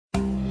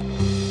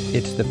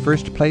It's the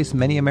first place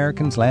many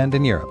Americans land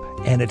in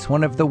Europe, and it's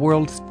one of the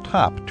world's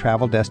top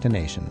travel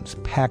destinations,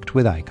 packed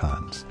with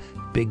icons.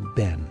 Big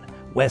Ben,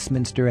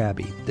 Westminster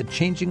Abbey, the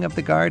changing of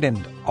the guard,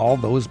 and all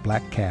those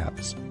black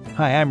cabs.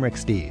 Hi, I'm Rick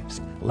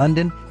Steves.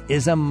 London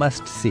is a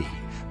must-see,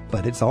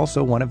 but it's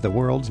also one of the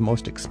world's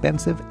most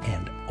expensive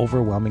and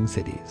overwhelming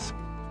cities.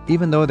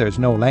 Even though there's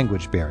no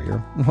language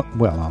barrier,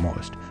 well,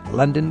 almost,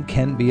 London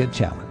can be a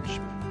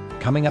challenge.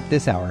 Coming up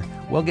this hour,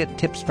 we'll get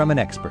tips from an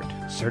expert,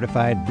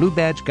 certified Blue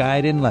Badge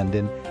guide in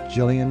London,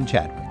 Gillian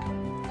Chadwick.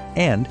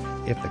 And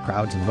if the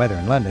crowds and weather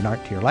in London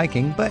aren't to your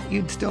liking, but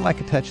you'd still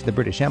like a touch of the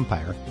British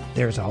Empire,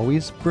 there's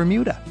always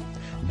Bermuda.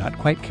 Not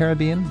quite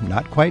Caribbean,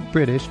 not quite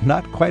British,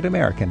 not quite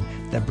American,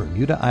 the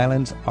Bermuda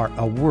Islands are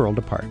a world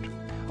apart.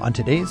 On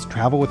today's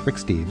Travel with Rick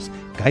Steves,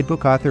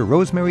 guidebook author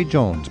Rosemary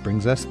Jones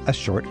brings us a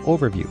short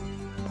overview.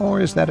 Or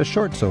is that a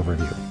shorts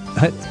overview?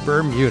 It's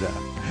Bermuda.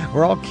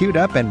 We're all queued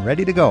up and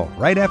ready to go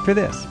right after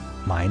this.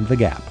 Mind the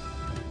Gap.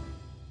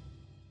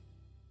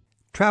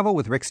 Travel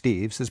with Rick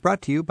Steves is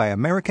brought to you by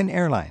American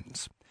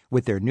Airlines.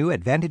 With their new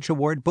Advantage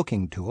Award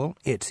booking tool,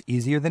 it's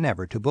easier than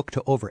ever to book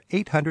to over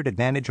 800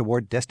 Advantage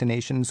Award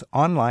destinations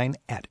online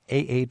at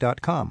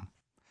aa.com.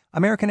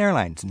 American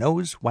Airlines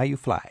knows why you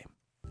fly.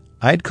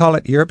 I'd call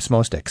it Europe's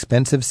most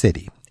expensive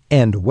city,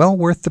 and well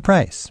worth the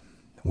price.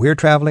 We're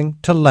traveling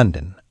to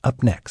London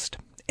up next.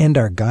 And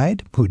our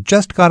guide, who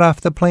just got off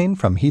the plane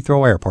from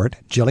Heathrow Airport,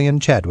 Gillian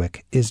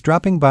Chadwick, is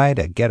dropping by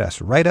to get us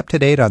right up to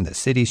date on the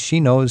cities she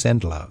knows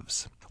and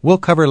loves. We'll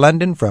cover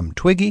London from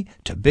Twiggy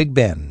to Big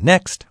Ben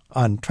next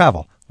on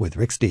Travel with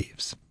Rick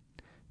Steves.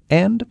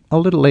 And a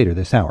little later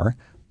this hour,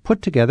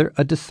 put together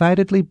a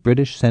decidedly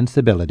British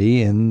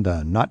sensibility in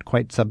the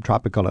not-quite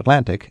subtropical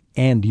Atlantic,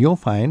 and you'll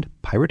find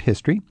pirate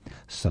history,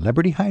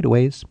 celebrity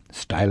hideaways,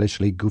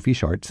 stylishly goofy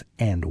shorts,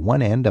 and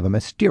one end of a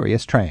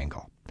mysterious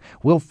triangle.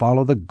 We'll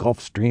follow the Gulf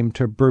Stream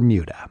to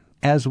Bermuda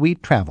as we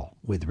travel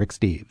with Rick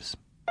Steves.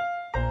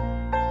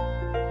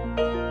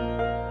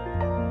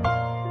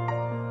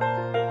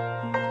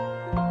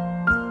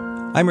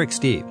 I'm Rick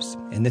Steves,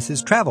 and this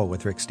is Travel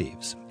with Rick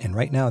Steves. And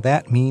right now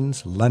that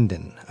means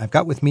London. I've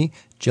got with me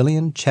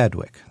Gillian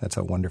Chadwick. That's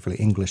a wonderfully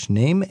English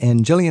name.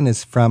 And Gillian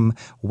is from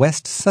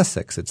West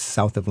Sussex. It's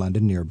south of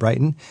London, near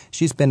Brighton.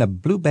 She's been a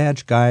Blue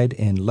Badge guide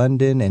in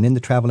London and in the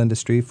travel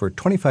industry for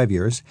 25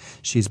 years.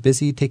 She's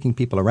busy taking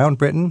people around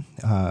Britain,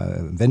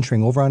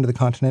 venturing over onto the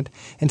continent,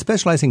 and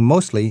specializing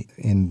mostly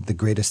in the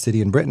greatest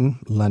city in Britain,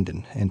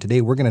 London. And today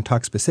we're going to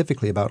talk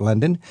specifically about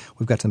London.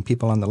 We've got some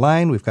people on the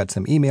line. We've got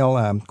some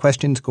email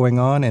questions going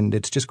on, and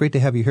it's just great to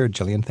have you here,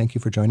 Gillian. Thank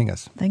you for joining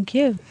us. Thank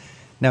you.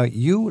 Now,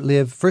 you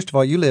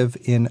live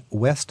in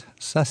West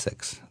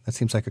Sussex. That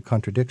seems like a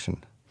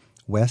contradiction.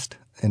 West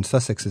and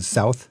Sussex is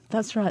south.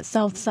 That's right,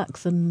 South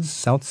Saxon.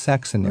 South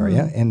Saxon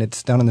area, and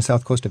it's down on the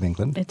south coast of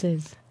England. It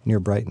is. Near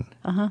Brighton.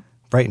 Uh-huh.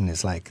 Brighton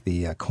is like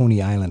the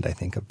Coney Island, I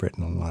think, of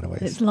Britain in a lot of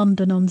ways. It's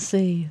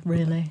London-on-Sea,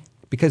 really.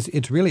 Because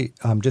it's really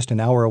just an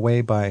hour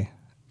away by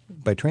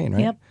train,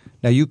 right? Yep.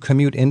 Now, you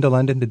commute into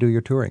London to do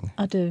your touring.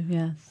 I do,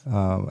 yes.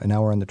 An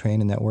hour on the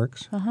train, and that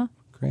works? Uh-huh.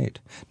 Great.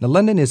 Now,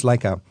 London is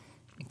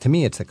to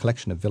me, it's a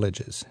collection of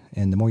villages,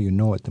 and the more you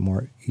know it, the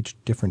more each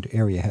different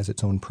area has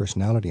its own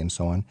personality and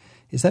so on.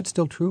 Is that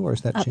still true, or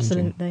is that changing?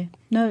 Absolutely.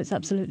 No, it's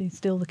absolutely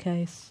still the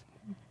case.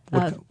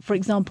 For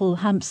example,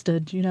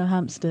 Hampstead, you know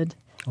Hampstead?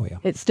 Oh, yeah.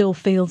 It still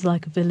feels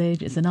like a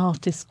village. It's an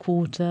artist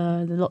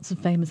quarter. Lots of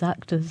famous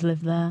actors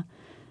live there.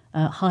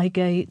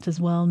 Highgate as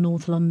well,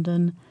 North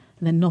London.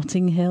 And then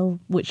Notting Hill,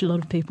 which a lot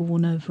of people will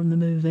know from the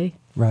movie.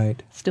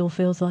 Right. Still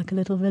feels like a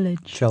little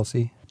village.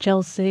 Chelsea,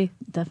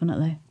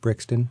 definitely.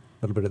 Brixton,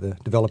 a little bit of the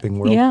developing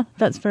world. Yeah,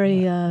 that's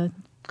very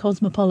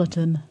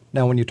cosmopolitan.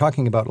 Now, when you're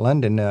talking about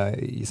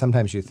London,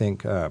 sometimes you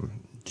think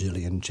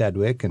Gillian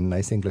Chadwick and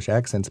nice English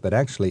accents, but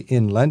actually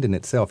in London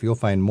itself, you'll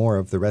find more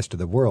of the rest of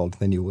the world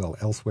than you will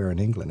elsewhere in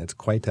England. It's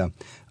quite a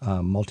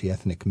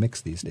multi-ethnic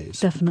mix these days.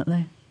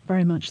 Definitely,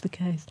 very much the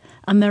case.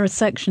 And there are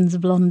sections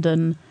of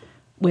London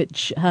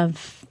which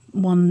have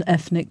one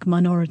ethnic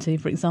minority.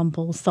 For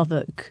example,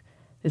 Southwark,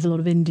 there's a lot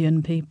of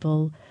Indian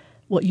people.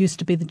 What used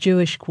to be the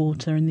Jewish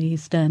quarter in the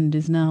East End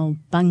is now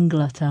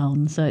Bangla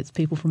Town, so it's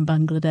people from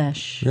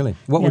Bangladesh. Really?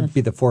 What would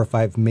be the 4 or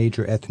 5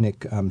 major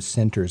ethnic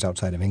centres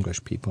outside of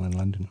English people in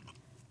London?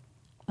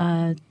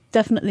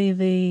 Definitely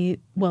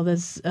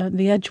there's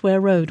the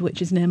Edgware Road,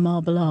 which is near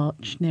Marble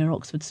Arch, near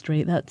Oxford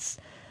Street. That's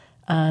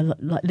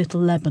like Little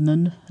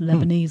Lebanon,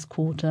 Lebanese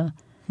quarter.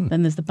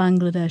 Then there's the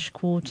Bangladesh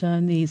quarter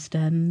in the East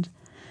End.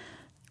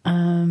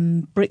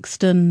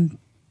 Brixton,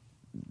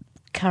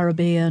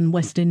 Caribbean,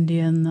 West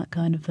Indian, that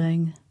kind of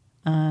thing.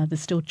 There's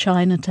still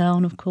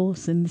Chinatown, of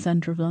course, in the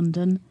centre of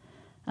London.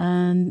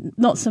 And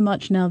not so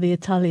much now the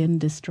Italian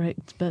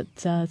district, but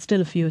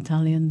still a few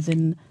Italians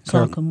in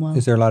Clerkenwell.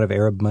 Is there a lot of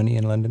Arab money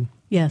in London?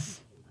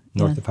 Yes.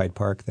 North of Hyde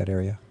Park, that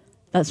area?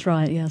 That's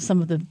right, yeah.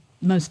 Some of the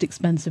most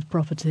expensive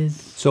properties.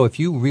 So if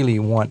you really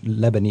want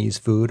Lebanese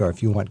food, or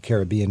if you want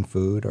Caribbean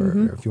food,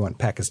 or if you want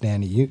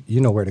Pakistani, you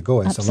know where to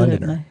go as Absolutely. a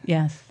Londoner.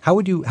 Yes. How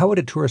would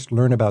a tourist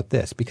learn about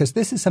this? Because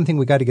this is something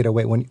we got to get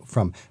away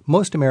from.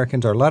 Most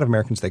Americans, or a lot of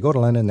Americans, they go to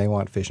London, they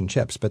want fish and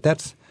chips, but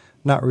that's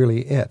not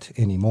really it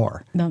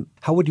anymore. No.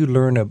 How would you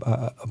learn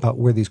about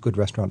where these good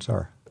restaurants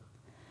are?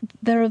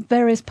 There are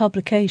various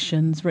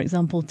publications, for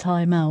example,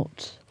 Time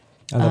Out.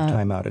 I love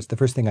Time Out. It's the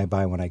first thing I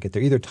buy when I get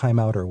there. Either Time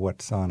Out or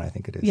What's On, I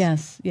think it is.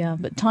 Yes, yeah.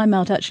 But Time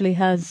Out actually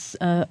has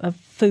a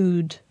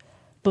food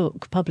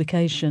book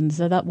publication,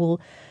 so that will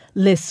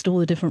list all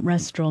the different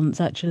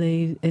restaurants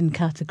actually in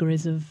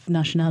categories of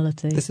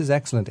nationality. This is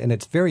excellent, and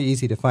it's very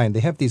easy to find.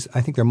 They have these,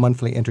 I think they're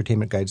monthly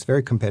entertainment guides,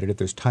 very competitive.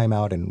 There's Time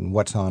Out and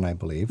What's On, I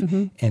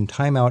believe. And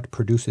Time Out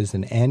produces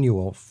an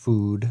annual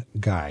food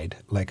guide,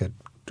 like a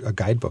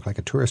guidebook, like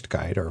a tourist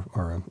guide,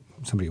 or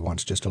somebody who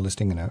wants just a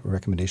listing and a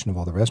recommendation of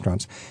all the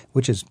restaurants,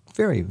 which is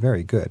very,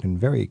 very good and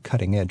very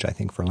cutting edge, I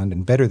think, for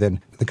London, better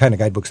than the kind of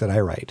guidebooks that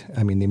I write.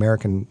 I mean, the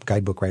American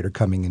guidebook writer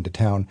coming into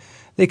town,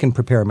 they can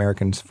prepare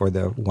Americans for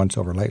the once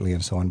over lightly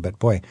and so on, but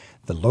boy,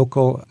 the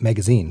local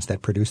magazines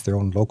that produce their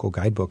own local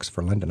guidebooks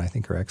for London, I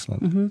think, are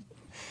excellent.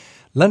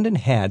 London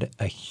had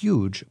a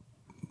huge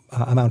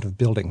amount of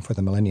building for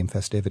the Millennium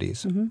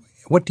festivities.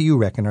 What do you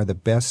reckon are the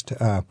best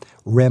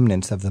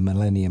remnants of the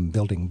Millennium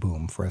building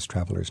boom for us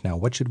travelers now?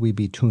 What should we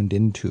be tuned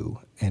into,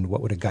 and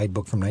what would a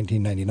guidebook from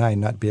 1999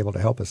 not be able to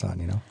help us on,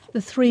 you know?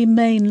 The three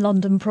main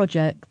London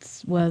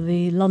projects were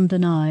the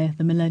London Eye,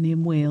 the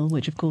Millennium Wheel,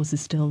 which of course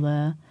is still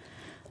there,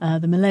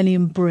 the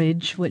Millennium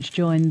Bridge, which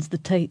joins the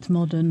Tate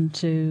Modern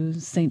to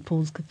St.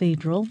 Paul's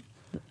Cathedral,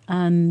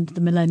 and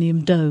the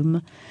Millennium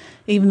Dome.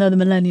 Even though the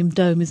Millennium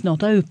Dome is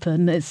not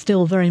open, it's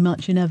still very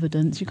much in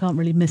evidence. You can't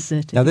really miss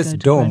it. Now, this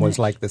dome was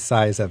like the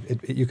size of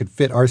 – you could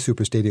fit our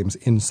super stadiums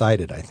inside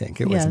it, I think.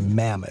 It was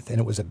mammoth, and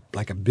it was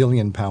like £1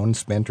 billion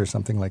spent or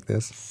something like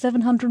this.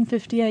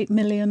 £758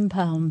 million,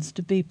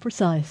 to be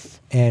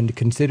precise. And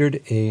considered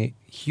a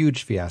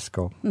huge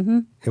fiasco.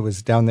 It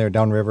was down there,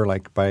 downriver,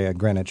 like by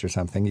Greenwich or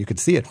something. You could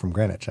see it from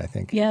Greenwich, I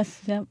think.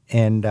 Yes, yeah.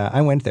 And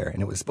I went there,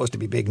 and it was supposed to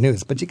be big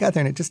news. But you got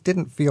there, and it just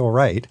didn't feel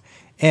right.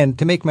 And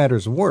to make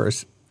matters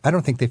worse, I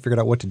don't think they figured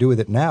out what to do with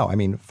it now. I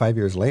mean, 5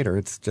 years later,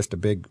 it's just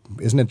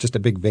isn't it just a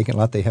big vacant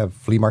lot they have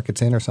flea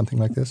markets in or something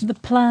like this? The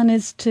plan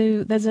is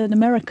there's an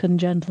American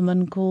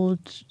gentleman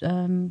called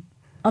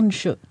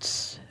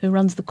Unschutz who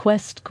runs the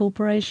Quest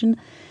Corporation.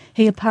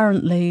 He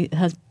apparently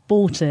has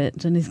bought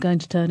it and is going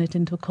to turn it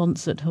into a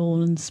concert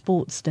hall and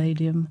sports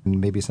stadium. And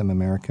maybe some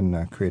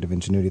American creative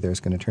ingenuity there is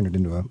going to turn it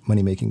into a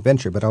money-making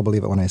venture, but I'll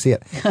believe it when I see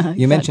it.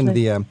 You mentioned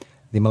the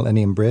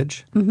Millennium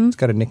Bridge. It's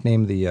got a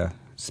nickname, the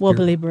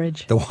Wobbly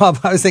Bridge. I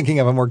was thinking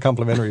of a more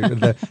complimentary,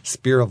 the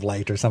Spear of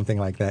Light or something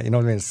like that. You know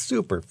what I mean? It's a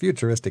super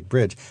futuristic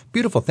bridge.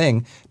 Beautiful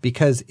thing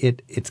because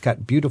it's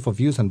got beautiful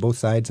views on both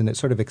sides, and it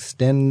sort of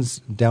extends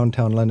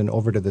downtown London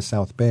over to the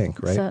South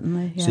Bank, right?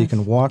 Certainly, yes. So you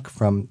can walk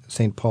from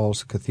St.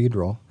 Paul's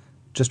Cathedral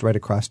just right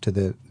across to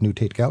the new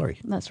Tate Gallery.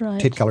 That's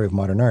right. Tate Gallery of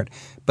Modern Art.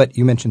 But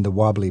you mentioned the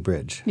Wobbly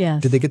Bridge.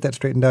 Yes. Did they get that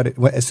straightened out?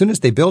 As soon as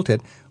they built it,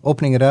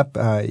 opening it up,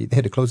 they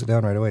had to close it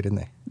down right away, didn't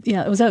they?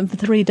 Yeah, it was open for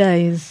 3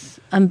 days,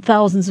 and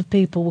thousands of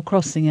people were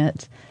crossing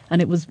it,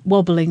 and it was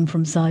wobbling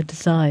from side to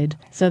side.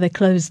 So they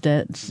closed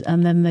it,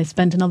 and then they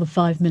spent another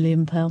 £5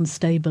 million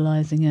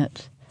stabilising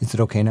it. Is it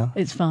okay now?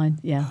 It's fine,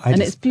 yeah.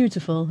 It's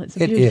beautiful. It's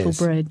a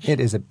beautiful bridge. It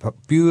is a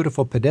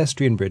beautiful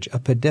pedestrian bridge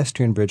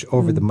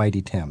over the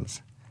mighty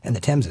Thames. And the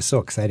Thames is so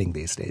exciting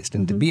these days.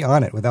 And to be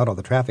on it without all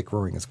the traffic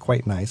roaring is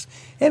quite nice.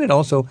 And it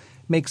also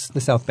makes the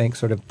South Bank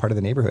sort of part of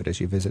the neighborhood as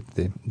you visit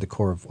the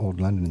core of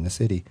Old London in the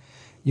city.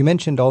 You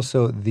mentioned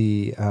also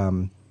the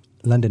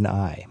London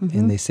Eye.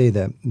 And they say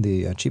that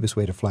the cheapest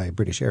way to fly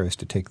British Air is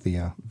to take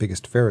the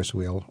biggest Ferris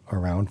wheel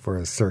around for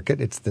a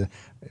circuit.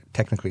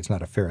 Technically, it's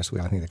not a Ferris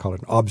wheel. I think they call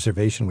it an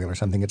observation wheel or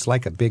something. It's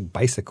like a big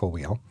bicycle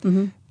wheel.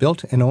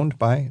 Built and owned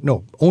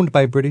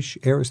by British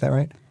Air. Is that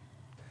right?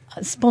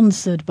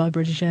 Sponsored by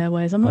British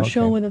Airways. I'm not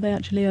sure whether they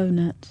actually own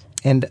it.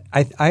 And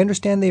I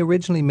understand they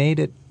originally made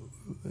it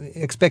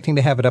expecting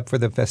to have it up for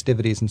the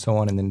festivities and so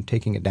on, and then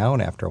taking it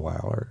down after a while.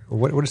 Or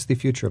what is the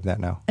future of that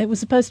now? It was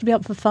supposed to be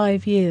up for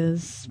 5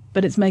 years,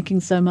 but it's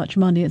making so much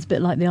money. It's a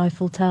bit like the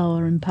Eiffel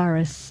Tower in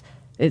Paris.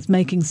 It's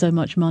making so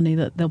much money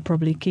that they'll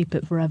probably keep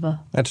it forever.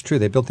 That's true.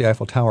 They built the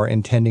Eiffel Tower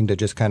intending to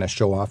just kind of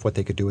show off what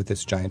they could do with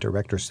this giant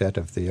erector set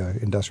of the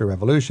Industrial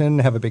Revolution,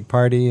 have a big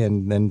party,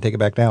 and then take it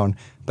back down.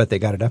 But they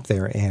got it up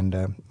there, and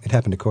it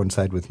happened to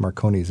coincide with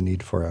Marconi's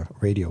need for a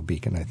radio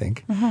beacon, I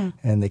think,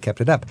 and they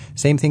kept it up.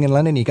 Same thing in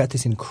London. You got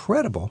this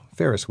incredible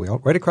Ferris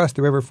wheel right across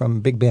the river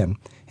from Big Ben,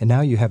 and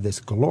now you have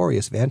this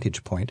glorious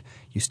vantage point.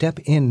 You step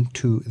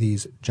into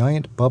these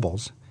giant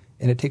bubbles,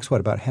 and it takes,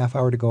 about a half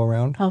hour to go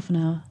around? Half an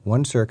hour.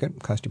 One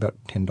circuit cost you about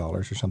 $10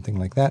 or something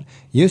like that.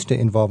 Used to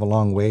involve a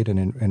long wait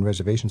and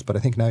reservations, but I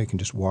think now you can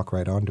just walk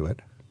right onto it.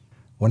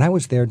 When I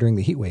was there during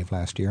the heat wave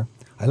last year,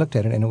 I looked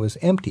at it and it was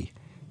empty.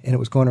 And it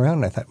was going around,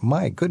 and I thought,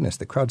 my goodness,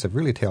 the crowds have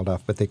really tailed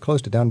off. But they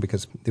closed it down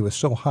because it was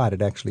so hot,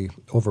 it actually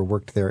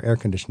overworked their air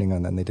conditioning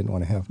on that, and they didn't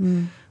want to have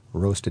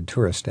roasted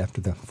tourist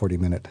after the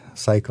 40-minute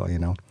cycle,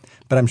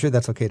 But I'm sure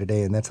that's okay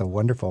today, and that's a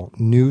wonderful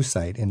new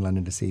sight in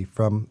London to see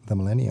from the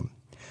millennium.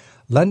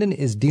 London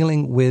is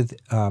dealing with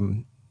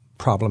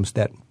problems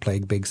that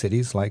plague big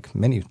cities, like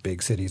many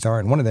big cities are,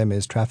 and one of them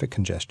is traffic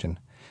congestion.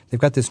 They've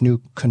got this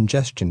new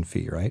congestion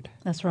fee, right?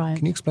 That's right.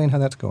 Can you explain how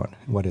that's going?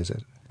 What is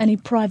it? Any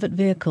private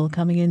vehicle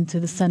coming into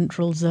the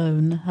central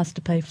zone has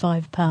to pay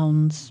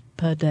 £5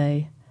 per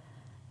day.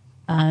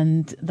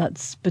 And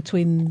that's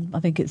between,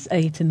 I think it's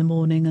 8 in the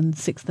morning and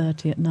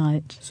 6:30 at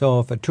night. So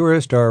if a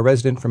tourist or a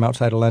resident from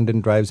outside of London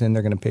drives in,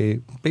 they're going to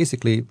pay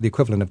basically the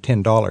equivalent of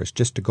 $10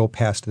 just to go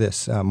past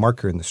this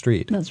marker in the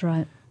street. That's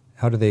right.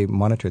 How do they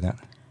monitor that?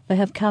 They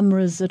have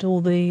cameras at all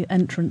the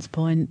entrance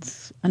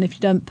points, and if you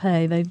don't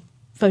pay, they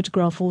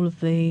photograph all of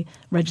the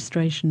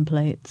registration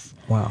plates.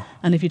 Wow.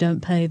 And if you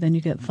don't pay, then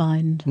you get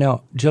fined.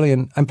 Now,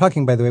 Gillian, I'm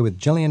talking, by the way, with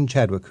Gillian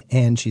Chadwick,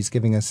 and she's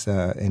giving us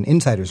an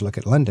insider's look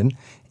at London.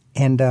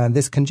 And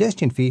this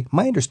congestion fee,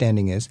 my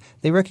understanding is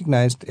they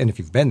recognized, and if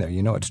you've been there,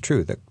 you know it's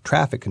true, that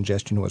traffic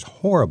congestion was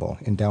horrible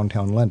in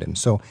downtown London.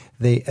 So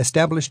they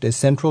established a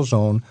central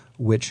zone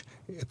which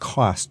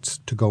costs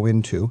to go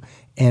into,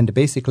 and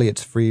basically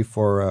it's free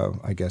for,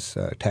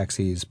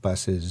 taxis,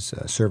 buses,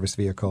 service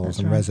vehicles, That's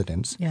and right.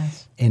 residents.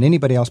 Yes. And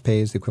anybody else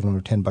pays the equivalent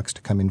of $10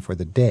 to come in for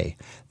the day.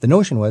 The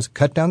notion was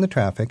cut down the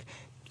traffic,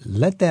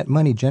 let that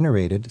money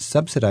generated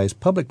subsidize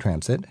public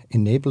transit,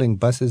 enabling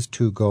buses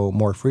to go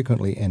more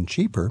frequently and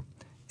cheaper,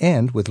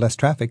 and with less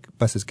traffic,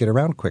 buses get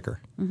around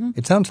quicker. Mm-hmm.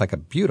 It sounds like a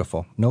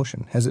beautiful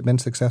notion. Has it been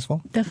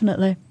successful?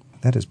 Definitely.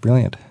 That is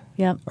brilliant.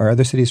 Yeah. Are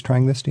other cities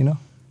trying this, do you know?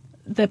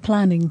 They're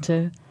planning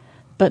to.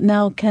 But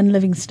now Ken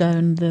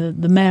Livingstone,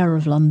 the mayor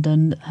of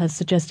London, has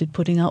suggested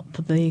putting up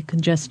the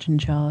congestion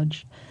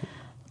charge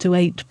to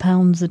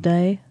 £8 a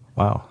day.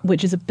 Wow.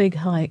 Which is a big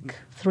hike,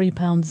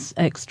 £3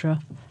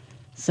 extra.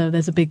 So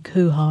there's a big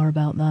hoo-ha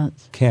about that.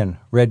 Ken,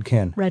 Red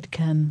Ken. Red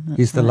Ken.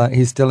 He's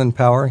he's still in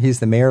power. He's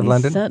the mayor of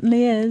London. He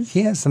certainly is.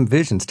 He has some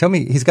visions. Tell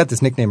me, he's got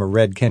this nickname of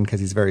Red Ken because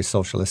he's very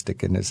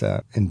socialistic in his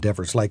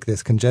endeavors, like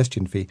this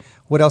congestion fee.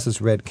 What else has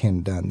Red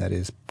Ken done that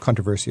is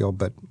controversial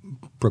but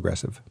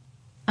progressive?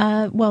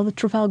 Well, the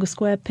Trafalgar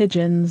Square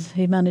pigeons,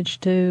 he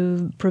managed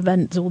to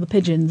prevent all the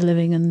pigeons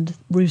living and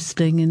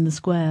roosting in the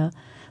square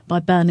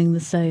by banning the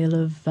sale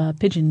of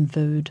pigeon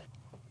food.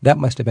 That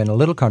must have been a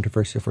little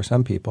controversial for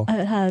some people.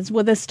 It has.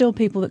 Well, there's still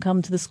people that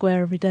come to the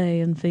square every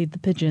day and feed the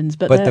pigeons,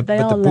 but the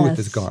booth less.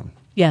 Is gone.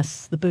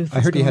 Yes, the booth. I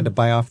heard gone. he had to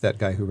buy off that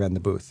guy who ran the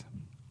booth.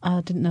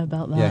 I didn't know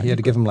about that. Yeah, he had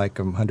to give him like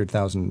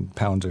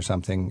 £100,000 or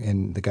something,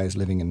 and the guy's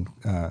living in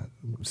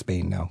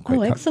Spain now.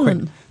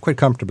 Excellent. Quite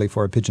comfortably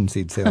for a pigeon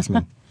seed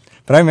salesman.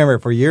 But I remember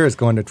for years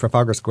going to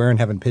Trafalgar Square and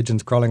having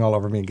pigeons crawling all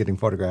over me and getting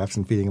photographs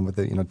and feeding them with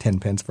 10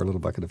 pence for a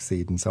little bucket of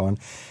seed and so on.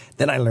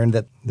 Then I learned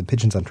that the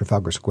pigeons on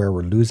Trafalgar Square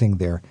were losing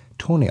their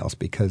toenails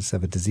because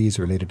of a disease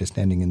related to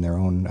standing in their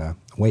own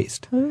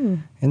waste. Ooh.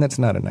 And that's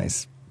not a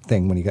nice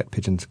thing when you got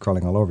pigeons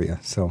crawling all over you.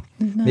 So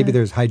maybe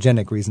there's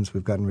hygienic reasons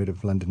we've gotten rid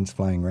of London's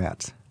flying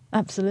rats.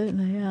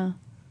 Absolutely, yeah.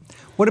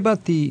 What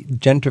about the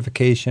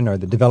gentrification or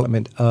the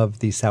development of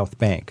the South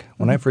Bank?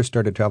 When I first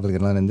started traveling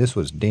in London, this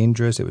was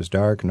dangerous. It was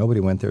dark.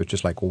 Nobody went there. It was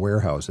just like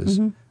warehouses.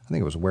 Mm-hmm. I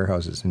think it was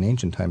warehouses in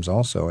ancient times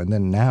also. And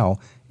then now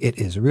it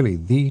is really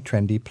the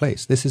trendy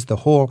place. This is the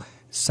whole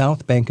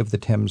South Bank of the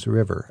Thames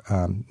River.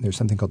 There's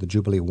something called the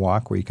Jubilee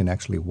Walk where you can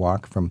actually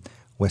walk from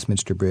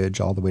Westminster Bridge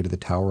all the way to the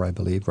Tower, I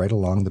believe, right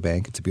along the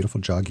bank. It's a beautiful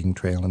jogging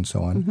trail and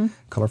so on. Mm-hmm.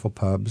 Colorful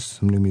pubs,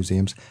 some new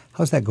museums.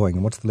 How's that going,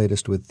 and what's the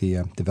latest with the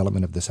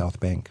development of the South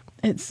Bank?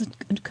 It's a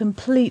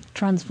complete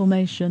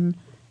transformation.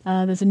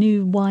 There's a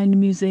new wine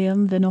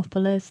museum,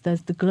 Vinopolis.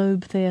 There's the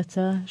Globe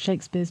Theatre,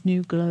 Shakespeare's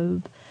New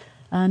Globe.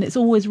 And it's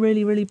always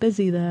really, really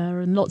busy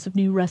there, and lots of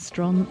new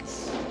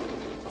restaurants.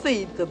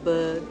 Feed the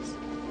birds.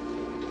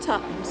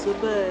 Tuppence a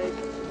bag.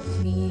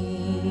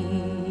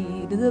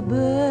 Feed the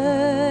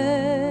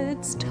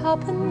birds,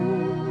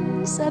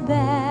 tuppence a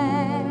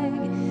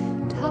bag,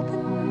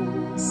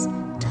 tuppence,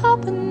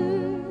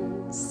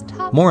 tuppence,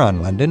 tuppence. More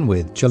on London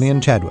with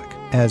Gillian Chadwick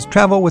as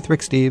Travel with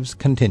Rick Steves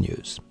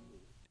continues.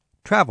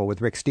 Travel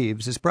with Rick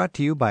Steves is brought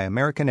to you by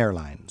American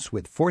Airlines,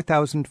 with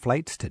 4,000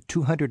 flights to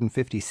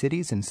 250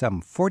 cities in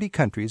some 40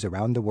 countries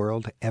around the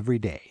world every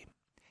day.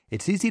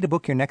 It's easy to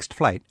book your next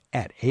flight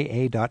at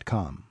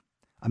aa.com.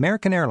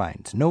 American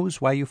Airlines knows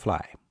why you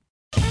fly.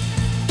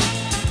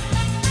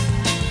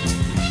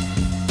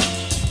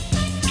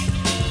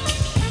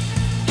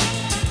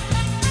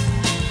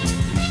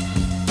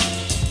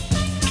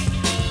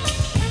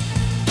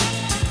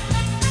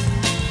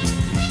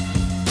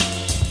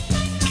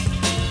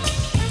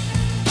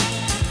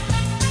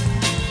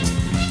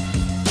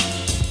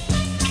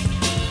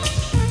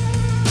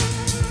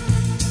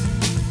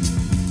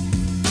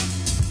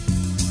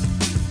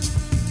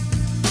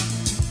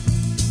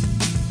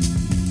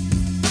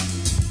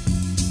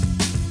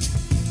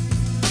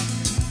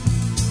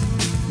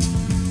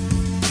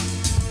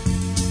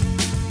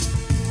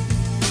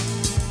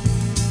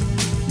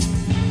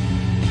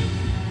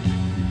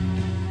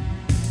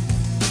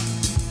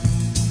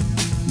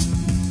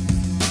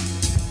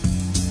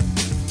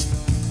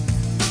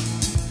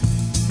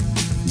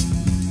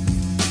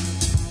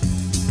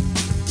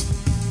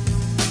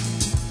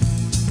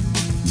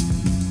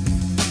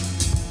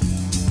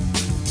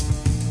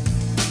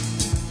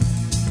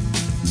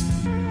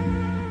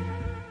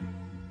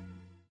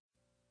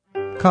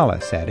 Call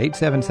us at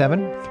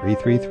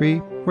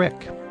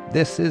 877-333-RICK.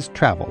 This is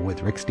Travel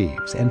with Rick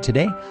Steves, and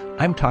today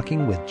I'm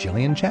talking with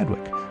Gillian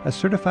Chadwick, a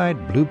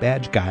certified Blue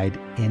Badge guide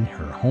in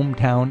her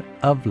hometown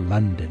of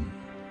London.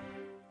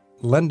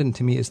 London,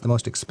 to me, is the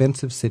most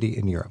expensive city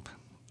in Europe.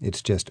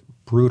 It's just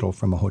brutal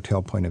from a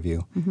hotel point of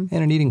view and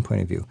an eating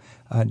point of view.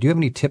 Do you have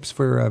any tips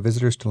for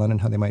visitors to London,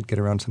 how they might get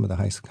around some of the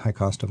high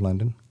cost of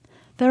London?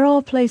 There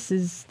are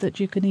places that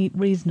you can eat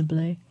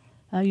reasonably.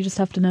 You just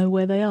have to know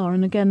where they are.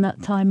 And again,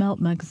 that Time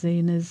Out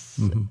magazine is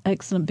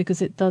excellent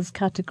because it does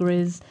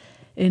categories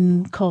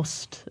in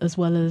cost as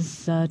well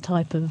as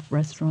type of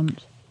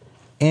restaurant.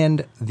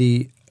 And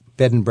the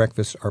bed and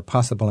breakfasts are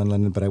possible in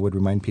London, but I would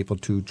remind people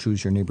to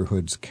choose your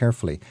neighborhoods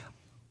carefully.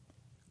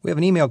 We have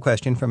an email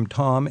question from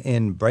Tom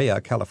in Brea,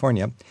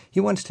 California.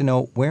 He wants to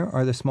know, where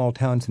are the small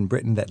towns in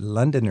Britain that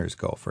Londoners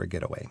go for a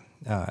getaway?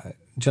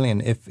 Gillian,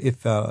 if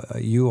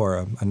you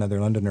or another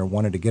Londoner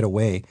wanted to get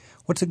away,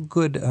 what's a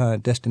good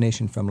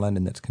destination from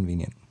London that's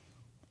convenient?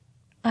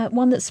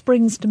 One that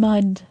springs to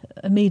mind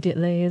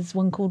immediately is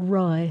one called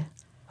Rye.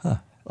 Huh.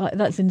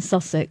 That's in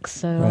Sussex,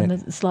 so right.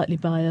 I'm slightly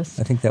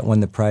biased. I think that won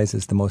the prize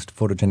as the most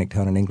photogenic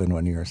town in England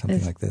one year or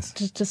something like this.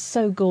 Just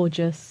so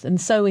gorgeous and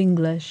so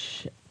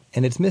English.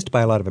 And it's missed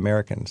by a lot of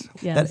Americans.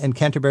 Yes. And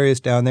Canterbury is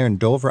down there, and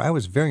Dover. I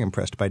was very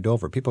impressed by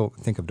Dover. People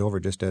think of Dover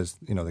just as,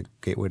 the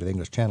gateway to the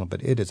English Channel,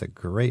 but it is a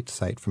great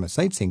site from a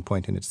sightseeing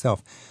point in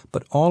itself.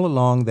 But all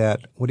along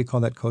that, what do you call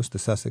that coast, the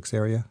Sussex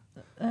area?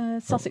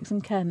 Sussex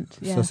and Kent,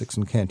 yes. Sussex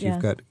and Kent.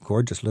 You've got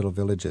gorgeous little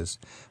villages.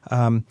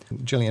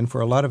 Gillian, for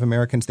a lot of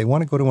Americans, they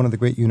want to go to one of the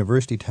great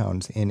university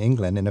towns in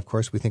England, and of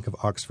course we think of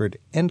Oxford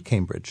and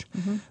Cambridge.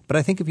 But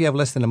I think if you have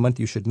less than a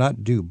month, you should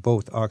not do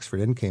both Oxford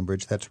and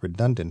Cambridge. That's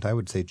redundant. I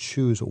would say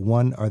choose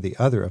one or the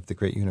other of the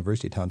great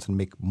university towns and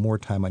make more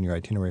time on your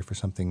itinerary for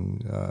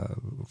something,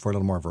 for a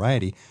little more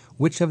variety.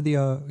 Which of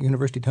the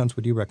university towns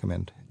would you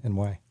recommend, and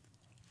why?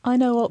 I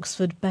know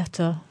Oxford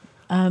better,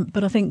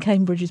 but I think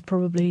Cambridge is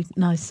probably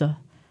nicer.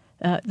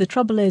 The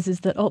trouble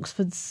is that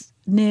Oxford's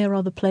near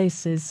other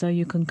places, so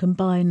you can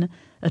combine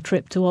a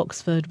trip to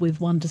Oxford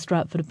with one to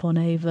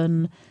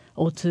Stratford-upon-Avon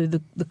or to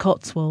the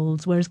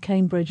Cotswolds, whereas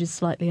Cambridge is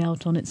slightly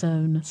out on its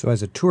own. So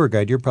as a tour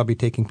guide, you're probably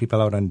taking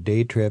people out on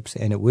day trips,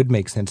 and it would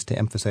make sense to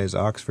emphasize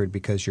Oxford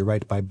because you're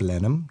right by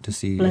Blenheim to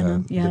see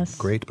the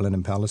great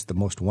Blenheim Palace, the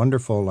most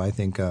wonderful, I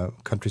think,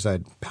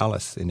 countryside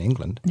palace in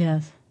England.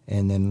 Yes.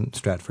 And then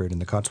Stratford and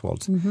the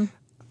Cotswolds.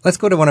 Let's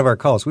go to one of our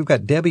calls. We've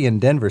got Debbie in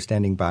Denver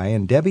standing by,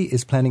 and Debbie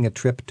is planning a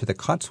trip to the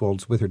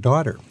Cotswolds with her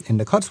daughter. And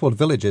the Cotswold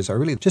villages are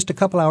really just a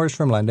couple hours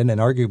from London and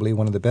arguably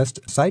one of the best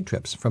side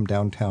trips from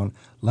downtown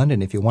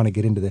London if you want to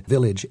get into the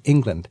village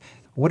England.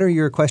 What are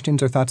your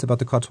questions or thoughts about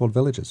the Cotswold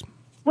villages?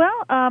 Well,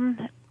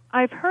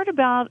 I've heard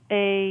about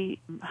a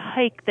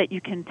hike that you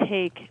can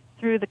take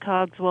through the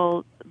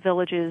Cotswold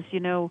villages,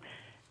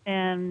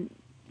 and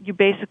you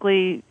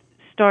basically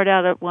start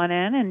out at one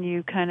end and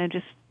you kind of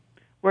just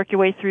work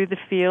your way through the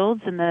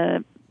fields and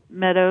the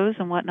meadows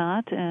and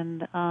whatnot,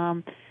 and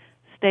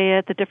stay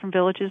at the different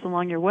villages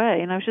along your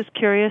way. And I was just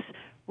curious,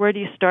 where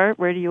do you start?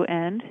 Where do you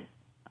end?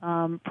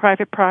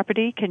 Private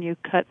property, can you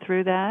cut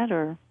through that?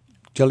 Or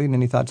Gillian,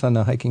 any thoughts on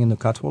hiking in the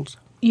Cotswolds?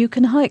 You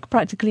can hike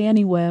practically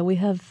anywhere. We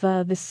have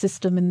this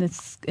system in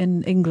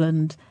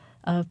England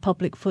of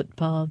public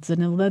footpaths,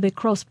 and although they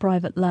cross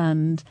private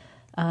land,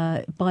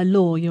 by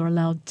law, you're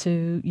allowed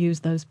to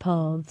use those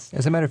paths.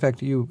 As a matter of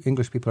fact, you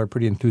English people are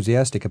pretty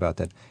enthusiastic about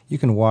that. You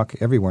can walk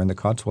everywhere in the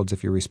Cotswolds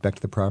if you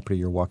respect the property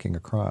you're walking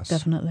across.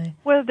 Definitely.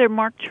 Were there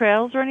marked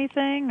trails or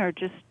anything, or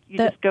just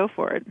go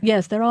for it?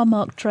 Yes, there are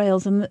marked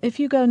trails, and if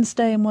you go and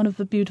stay in one of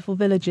the beautiful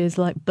villages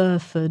like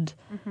Burford,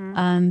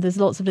 and there's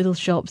lots of little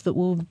shops that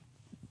will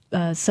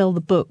sell the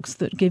books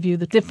that give you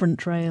the different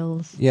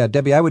trails. Yeah,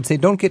 Debbie, I would say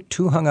don't get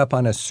too hung up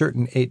on a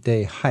certain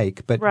 8-day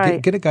hike, but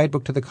get a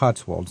guidebook to the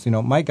Cotswolds.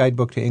 My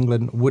guidebook to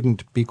England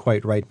wouldn't be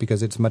quite right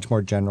because it's much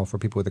more general for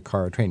people with a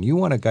car or train. You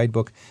want a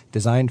guidebook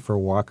designed for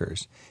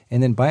walkers.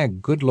 And then buy a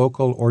good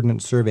local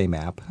ordnance survey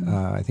map.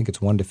 I think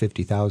it's 1 to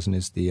 50,000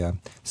 is the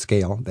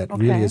scale that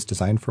really is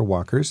designed for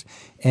walkers.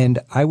 And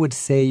I would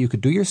say you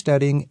could do your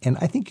studying, and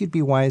I think you'd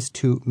be wise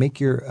to make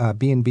your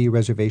B&B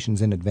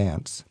reservations in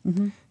advance.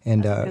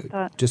 And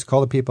just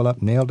call the people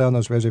up, nail down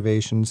those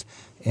reservations,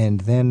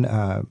 and then,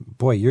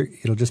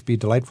 it'll just be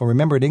delightful.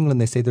 Remember, in England,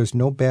 they say there's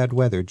no bad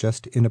weather,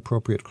 just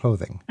inappropriate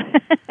clothing.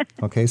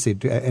 Okay, so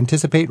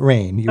anticipate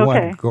rain. You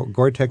want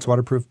Gore-Tex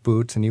waterproof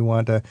boots, and you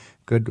want a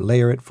good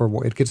layer it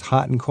for it gets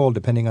hot and cold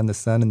depending on the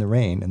sun and the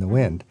rain and the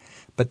wind.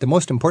 But the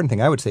most important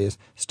thing I would say is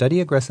study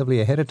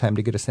aggressively ahead of time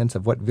to get a sense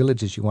of what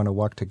villages you want to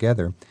walk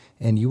together,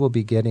 and you will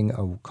be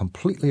getting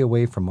completely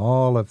away from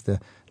all of the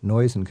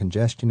noise and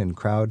congestion and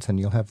crowds, and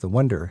you'll have the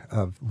wonder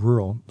of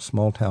rural,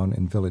 small town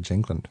and village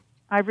England.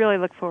 I really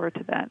look forward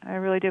to that. I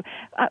really do.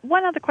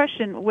 One other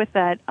question with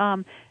that.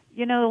 A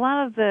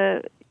lot of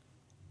the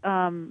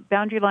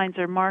boundary lines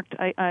are marked,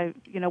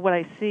 what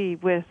I see,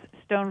 with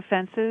stone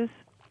fences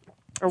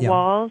or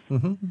walls.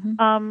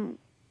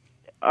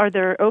 Are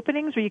there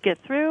openings where you get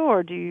through,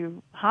 or do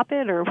you hop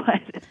it, or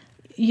what?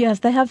 Yes,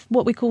 they have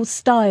what we call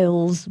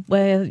stiles,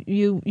 where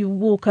you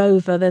walk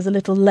over. There's a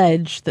little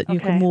ledge that you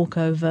can walk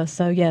over.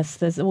 So, yes,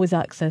 there's always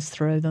access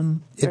through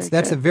them.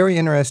 That's a very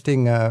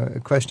interesting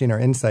question or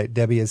insight,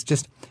 Debbie. Is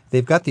just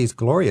they've got these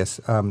glorious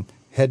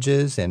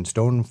hedges and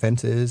stone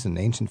fences and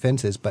ancient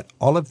fences, but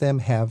all of them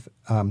have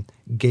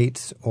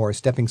gates or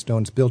stepping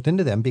stones built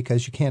into them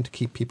because you can't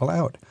keep people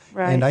out.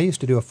 Right. And I used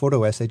to do a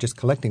photo essay just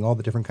collecting all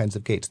the different kinds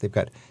of gates. They've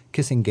got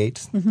kissing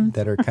gates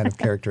that are kind of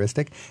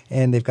characteristic,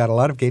 and they've got a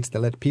lot of gates that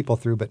let people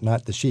through but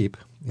not the sheep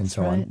and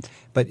so on.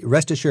 But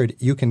rest assured,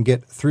 you can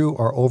get through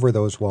or over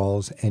those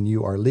walls, and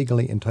you are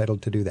legally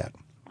entitled to do that.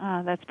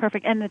 That's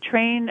perfect. And the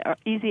train,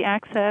 easy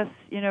access,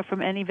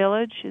 from any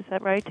village, is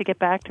that right, to get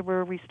back to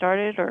where we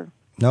started? Or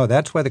No,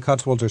 that's why the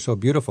Cotswolds are so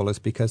beautiful, is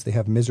because they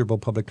have miserable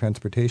public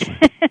transportation.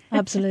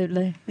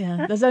 Absolutely,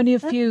 yeah. There's only a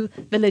few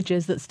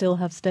villages that still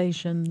have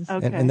stations.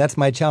 Okay. And that's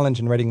my challenge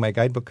in writing my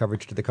guidebook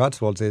coverage to the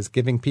Cotswolds, is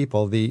giving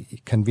people the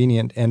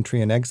convenient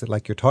entry and exit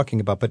like you're talking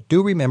about. But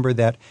do remember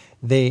that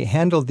they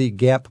handle the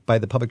gap by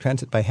the public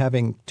transit by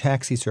having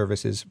taxi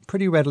services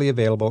pretty readily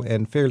available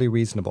and fairly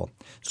reasonable.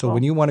 So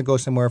when you want to go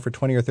somewhere for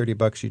 $20 or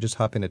 $30, you just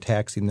hop in a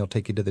taxi and they'll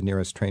take you to the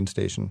nearest train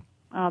station.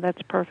 Oh,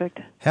 that's perfect.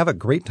 Have a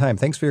great time.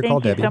 Thanks for your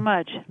call, Debbie. Thank you so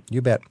much.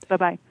 You bet.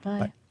 Bye-bye.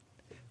 Bye.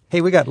 Hey,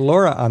 we got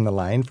Laura on the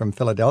line from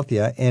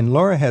Philadelphia, and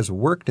Laura has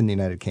worked in the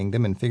United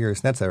Kingdom and figures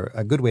that's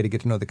a good way to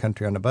get to know the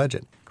country on a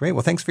budget. Great.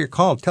 Well, thanks for your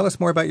call. Tell us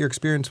more about your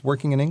experience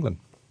working in England.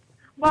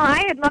 Well,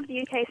 I had loved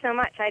the UK so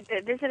much. I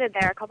visited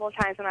there a couple of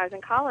times when I was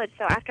in college,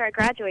 so after I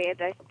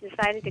graduated, I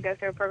decided to go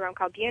through a program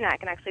called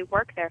BUNAC and actually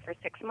work there for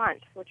 6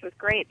 months, which was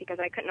great because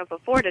I couldn't have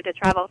afforded to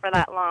travel for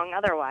that long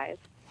otherwise.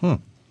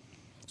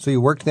 So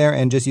you worked there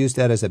and just used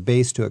that as a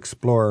base to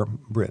explore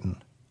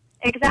Britain.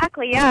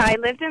 Exactly, yeah. I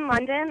lived in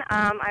London.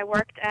 I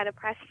worked at a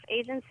press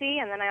agency,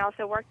 and then I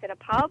also worked at a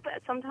pub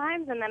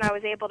sometimes, and then I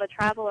was able to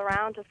travel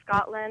around to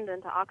Scotland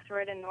and to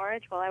Oxford and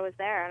Norwich while I was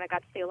there, and I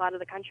got to see a lot of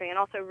the country and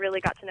also really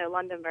got to know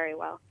London very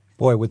well.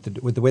 Boy, with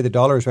the way the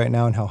dollar is right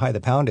now and how high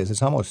the pound is,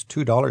 it's almost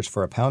 $2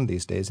 for a pound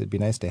these days. It'd be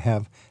nice to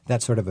have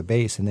that sort of a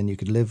base, and then you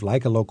could live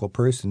like a local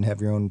person,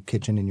 have your own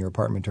kitchen in your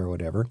apartment or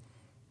whatever.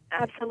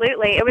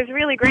 Absolutely. It was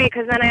really great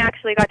because then I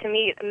actually got to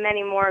meet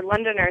many more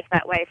Londoners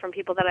that way, from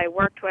people that I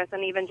worked with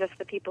and even just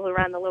the people who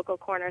ran the local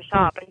corner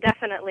shop. And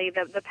definitely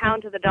the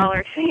pound to the dollar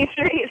exchange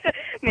rate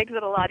makes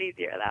it a lot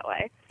easier that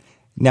way.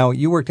 Now,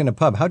 you worked in a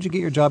pub. How'd you get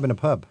your job in a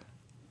pub?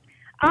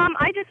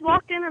 I just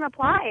walked in and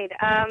applied.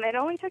 It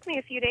only took me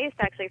a few days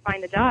to actually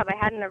find a job. I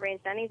hadn't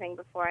arranged anything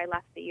before I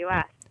left the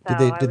U.S.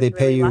 So Did they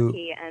pay you?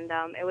 Lucky, and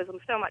it was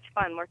so much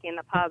fun working in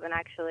the pub and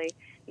actually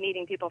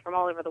meeting people from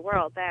all over the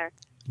world there.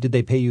 Did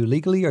they pay you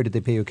legally, or did they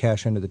pay you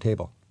cash under the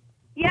table?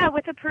 Yeah,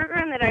 with the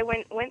program that I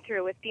went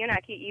through with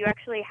BUNAC, you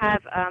actually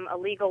have a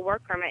legal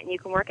work permit, and you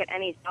can work at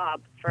any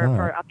job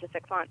for up to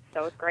 6 months,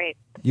 so it's great.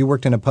 You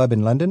worked in a pub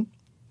in London?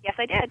 Yes,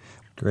 I did.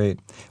 Great.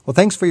 Well,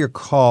 thanks for your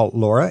call,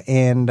 Laura,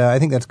 and I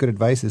think that's good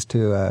advice is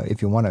to,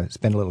 if you want to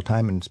spend a little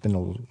time and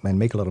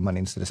make a little money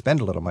instead of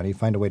spend a little money,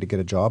 find a way to get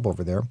a job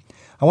over there.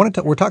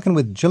 We're talking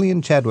with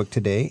Gillian Chadwick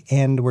today,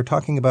 and we're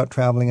talking about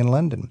traveling in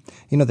London.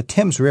 You know, the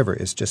Thames River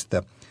is just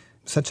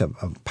such a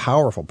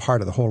powerful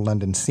part of the whole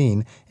London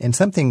scene. And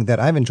something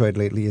that I've enjoyed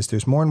lately is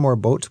there's more and more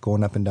boats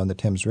going up and down the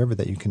Thames River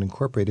that you can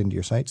incorporate into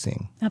your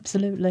sightseeing.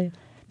 Absolutely.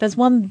 There's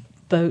one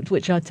boat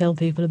which I tell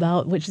people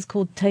about, which is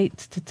called Tate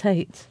to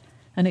Tate.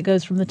 And it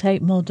goes from the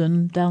Tate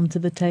Modern down to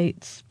the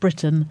Tate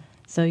Britain.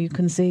 So you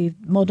can see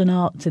modern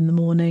art in the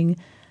morning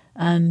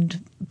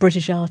and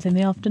British art in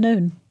the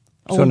afternoon.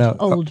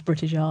 Old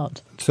British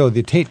art. So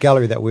the Tate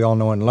Gallery that we all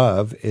know and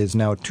love is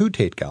now two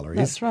Tate Galleries.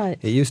 That's right.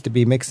 It used to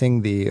be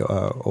mixing the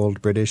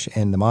old British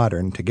and the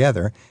modern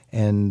together,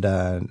 and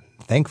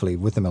thankfully,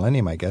 with the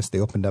millennium, I guess, they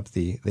opened up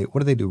what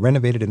do they do?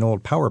 Renovated an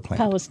old power plant.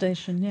 Power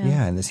station, yeah.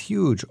 Yeah, and this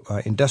huge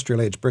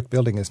industrial-age brick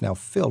building is now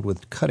filled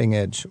with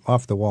cutting-edge,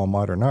 off-the-wall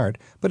modern art,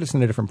 but it's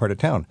in a different part of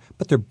town.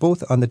 But they're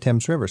both on the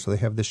Thames River, so they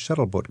have this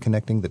shuttle boat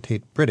connecting the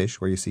Tate British,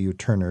 where you see your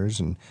Turners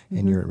and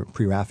your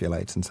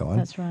Pre-Raphaelites and so on.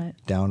 That's right.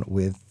 Down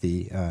with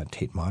the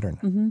Tate Modern.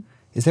 Mm-hmm.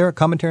 Is there a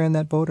commentary on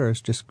that boat, or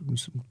is it just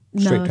straight transportation?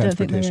 No, I don't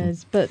think there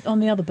is. But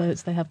on the other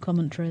boats, they have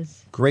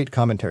commentaries. Great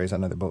commentaries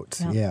on other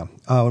boats, yeah.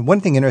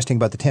 One thing interesting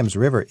about the Thames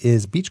River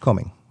is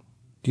beachcombing.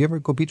 Do you ever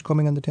go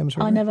beachcombing on the Thames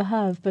River? I never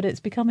have, but it's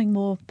becoming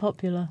more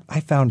popular. I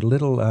found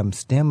little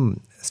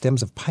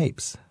stems of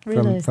pipes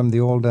from the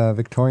old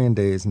Victorian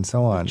days and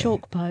so on.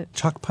 Chalk pipes.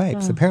 Chalk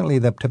pipes. Oh. Apparently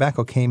the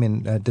tobacco came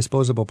in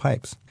disposable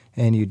pipes,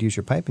 and you'd use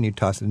your pipe and you'd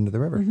toss it into the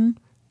river. Mm-hmm.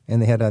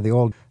 And they had the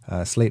old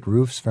slate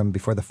roofs from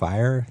before the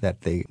fire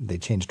that they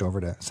changed over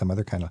to some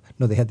other kind of...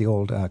 No, they had the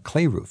old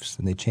clay roofs,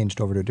 and they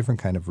changed over to a different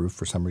kind of roof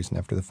for some reason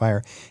after the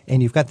fire.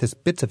 And you've got this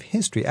bits of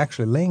history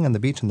actually laying on the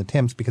beach in the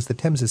Thames, because the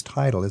Thames is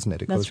tidal, isn't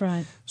it? That's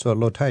right. So at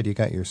low tide, you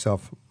got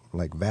yourself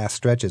like vast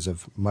stretches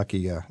of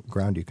mucky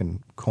ground you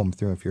can comb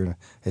through if you're a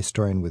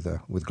historian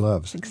with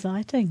gloves.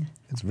 Exciting.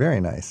 It's very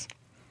nice.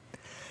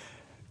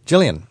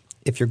 Gillian,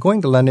 if you're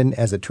going to London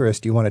as a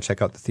tourist, you want to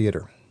check out the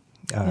theatre.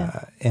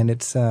 And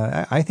it's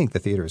I think the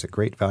theater is a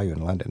great value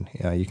in London.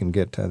 You can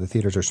get the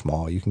theaters are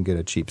small. You can get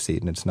a cheap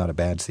seat, and it's not a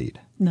bad seat.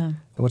 No.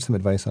 What's some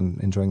advice on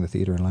enjoying the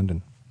theater in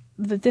London?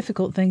 The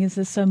difficult thing is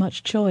there's so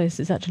much choice.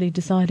 It's actually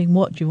deciding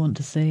what you want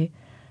to see.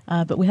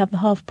 But we have the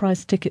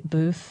half-price ticket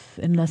booth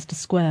in Leicester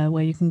Square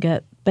where you can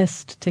get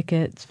best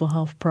tickets for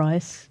half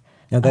price.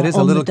 Now, that is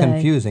a little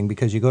confusing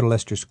because you go to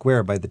Leicester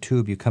Square by the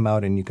Tube, you come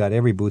out and you got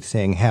every booth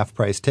saying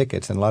half-price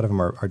tickets, and a lot of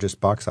them are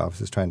just box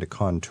offices trying to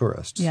con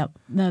tourists. Yep.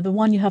 No, the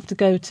one you have to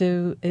go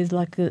to is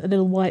like a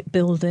little white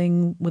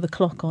building with a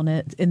clock on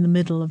it in the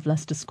middle of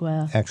Leicester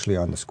Square. Actually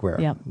on the square.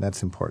 Yep.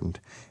 That's important.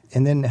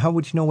 And then how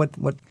would you know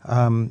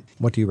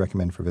what do you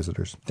recommend for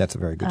visitors? That's a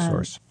very good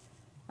source.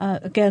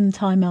 Again,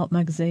 Time Out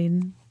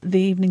magazine. The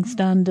Evening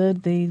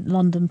Standard, the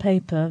London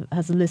paper,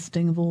 has a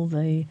listing of all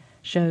the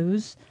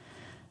shows.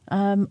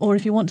 Or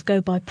if you want to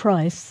go by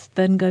price,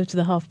 then go to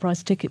the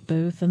half-price ticket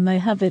booth, and they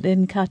have it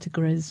in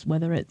categories,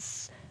 whether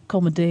it's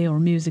comedy or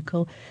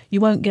musical. You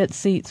won't get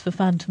seats for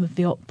Phantom of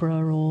the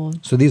Opera or...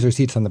 So these are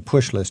seats on the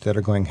push list that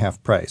are going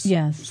half price?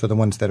 Yes. So the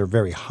ones that are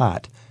very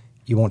hot,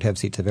 you won't have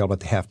seats available at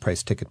the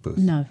half-price ticket booth?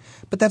 No.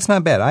 But that's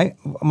not bad.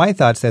 My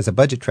thoughts as a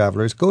budget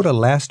traveler is go to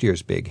last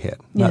year's big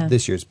hit, not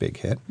this year's big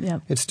hit.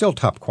 Yeah. It's still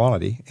top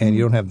quality, and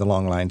you don't have the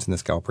long lines and the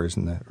scalpers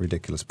and the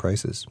ridiculous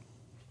prices.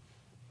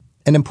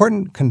 An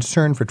important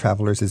concern for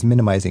travelers is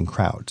minimizing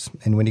crowds.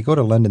 And when you go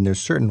to London,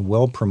 there's certain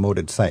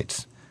well-promoted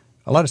sites,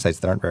 a lot of sites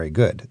that aren't very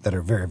good, that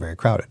are very, very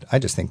crowded. I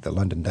just think the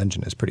London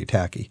Dungeon is pretty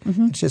tacky.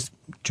 Mm-hmm. It's just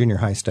junior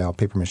high style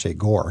papier-mâché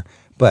gore.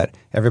 But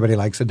everybody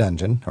likes a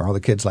dungeon, or all the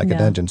kids like a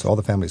dungeon, so all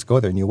the families go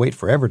there, and you wait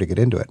forever to get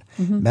into it.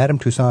 Mm-hmm. Madame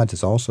Tussauds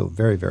is also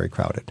very, very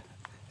crowded,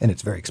 and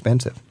it's very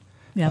expensive.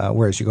 Yeah.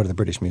 Whereas you go to the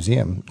British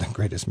Museum, the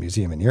greatest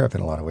museum in Europe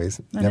in a lot of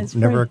ways,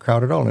 never a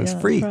crowd at all, and it's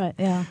free. That's right,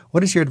 yeah.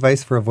 What is your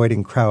advice for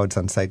avoiding crowds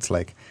on sites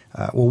like,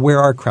 where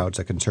are crowds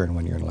a concern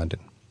when you're in London?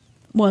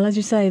 Well, as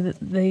you say,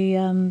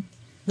 the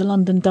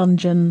London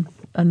Dungeon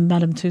and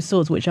Madame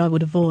Tussauds, which I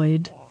would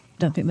avoid,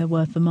 don't think they're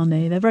worth the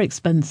money. They're very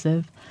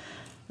expensive.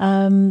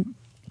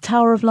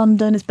 Tower of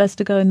London is best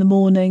to go in the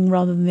morning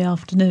rather than the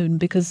afternoon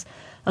because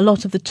a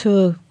lot of the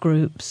tour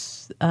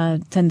groups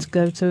tend to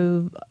go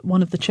to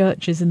one of the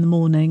churches in the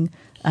morning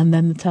and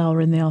then the tower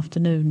in the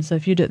afternoon. So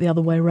if you do it the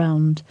other way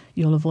around,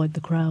 you'll avoid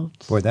the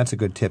crowds. Boy, that's a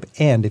good tip.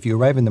 And if you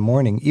arrive in the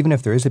morning, even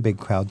if there is a big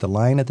crowd, the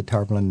line at the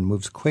Tower of London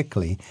moves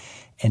quickly.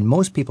 And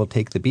most people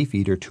take the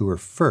Beefeater tour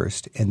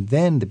first, and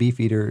then the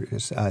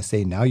Beefeaters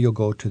say, now you'll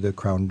go to the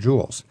Crown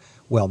Jewels.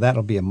 Well,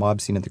 that'll be a mob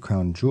scene at the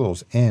Crown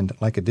Jewels, and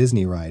like a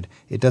Disney ride,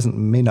 it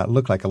may not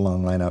look like a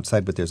long line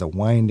outside, but there's a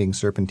winding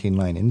serpentine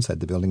line inside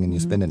the building, and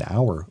you spend an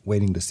hour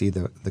waiting to see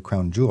the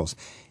Crown Jewels.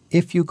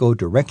 If you go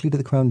directly to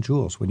the Crown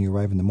Jewels when you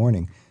arrive in the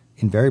morning,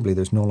 invariably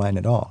there's no line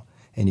at all.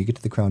 And you get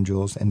to the Crown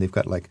Jewels, and they've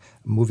got like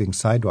a moving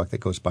sidewalk that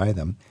goes by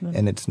them. Mm-hmm.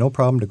 And it's no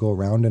problem to go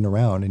around and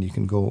around, and you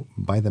can go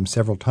by them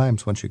several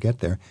times once you get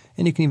there.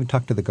 And you can even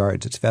talk to the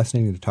guards. It's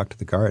fascinating to talk to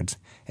the guards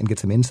and get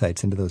some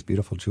insights into those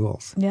beautiful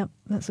jewels. Yep,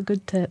 that's a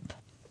good tip.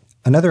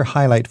 Another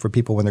highlight for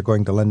people when they're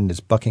going to London is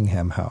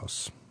Buckingham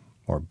House.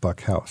 Or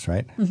Buck House,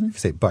 right? Mm-hmm. If you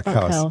say Buck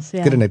House,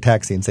 yeah. Get in a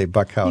taxi and say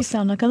Buck House. You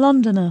sound like a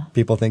Londoner.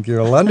 People think you're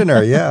a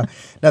Londoner, yeah.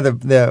 Now,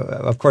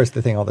 of course,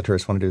 the thing all the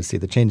tourists want to do is see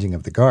the changing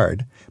of the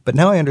guard. But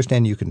now I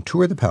understand you can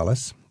tour the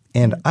palace.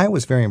 And I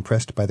was very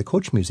impressed by the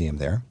Coach Museum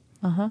there.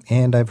 Uh-huh.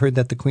 And I've heard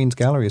that the Queen's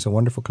Gallery is a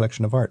wonderful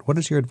collection of art. What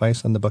is your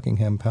advice on the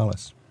Buckingham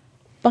Palace?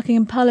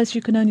 Buckingham Palace,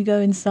 you can only go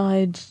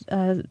inside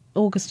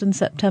August and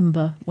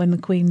September when the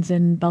Queen's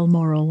in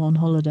Balmoral on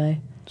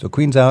holiday. So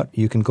Queen's out,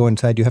 you can go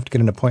inside. You have to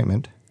get an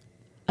appointment.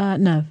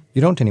 No.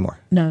 You don't anymore?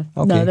 No.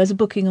 Okay. No, there's a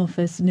booking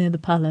office near the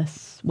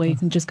palace where you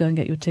can just go and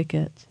get your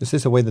ticket. Is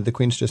this a way that the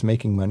Queen's just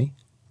making money?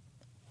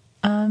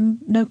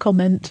 No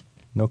comment.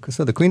 No,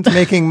 so the Queen's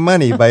making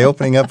money by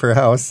opening up her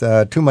house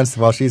 2 months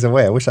while she's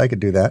away. I wish I could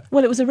do that.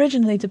 Well, it was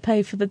originally to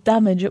pay for the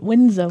damage at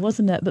Windsor,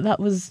 wasn't it? But that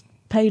was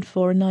paid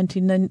for in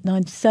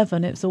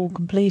 1997. It's all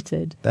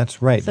completed.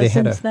 That's right. So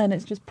since then,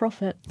 it's just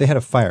profit. They had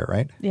a fire,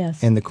 right?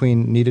 Yes. And the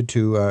Queen needed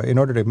to, in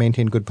order to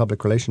maintain good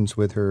public relations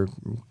with her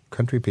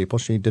country people,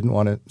 she didn't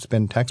want to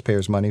spend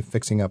taxpayers' money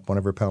fixing up one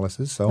of her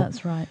palaces. So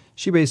that's right.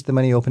 She raised the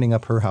money opening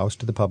up her house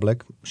to the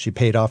public. She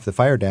paid off the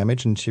fire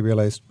damage, and she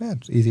realized,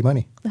 it's easy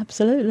money.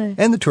 Absolutely.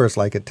 And the tourists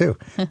like it, too.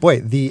 Boy,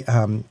 the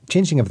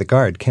changing of the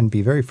guard can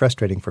be very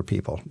frustrating for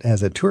people.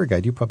 As a tour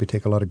guide, you probably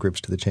take a lot of groups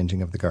to the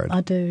changing of the guard.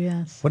 I do,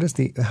 yes.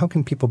 How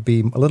can people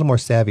be a little more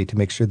savvy to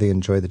make sure they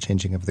enjoy the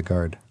changing of the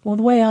guard? Well,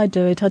 the way I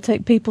do it, I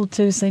take people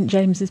to St.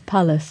 James's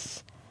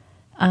Palace,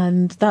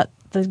 and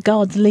the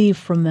guards leave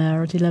from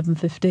there at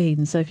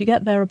 11:15. So if you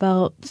get there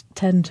about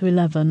 10 to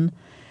 11,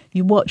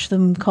 you watch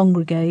them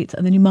congregate,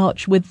 and then you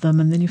march with them,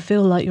 and then you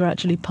feel like you're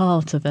actually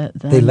part of it.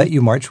 Then. They let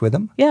you march with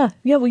them? Yeah.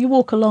 Well, you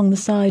walk along the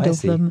side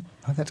of them.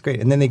 Oh, that's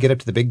great. And then they get up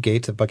to the big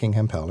gates of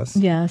Buckingham Palace.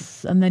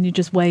 Yes, and then you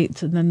just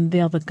wait, and then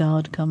the other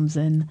guard comes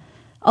in.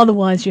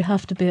 Otherwise, you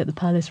have to be at the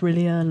palace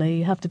really early.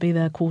 You have to be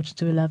there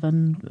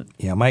 11:15.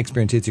 Yeah, my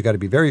experience is you got to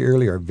be very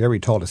early or very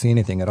tall to see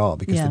anything at all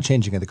because the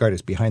changing of the guard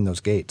is behind those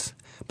gates.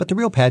 But the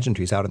real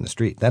pageantry is out in the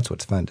street. That's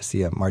what's fun, to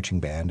see a marching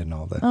band and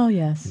all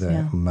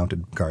the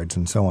mounted guards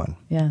and so on.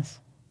 Yes.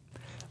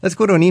 Let's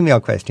go to an email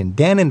question.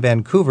 Dan in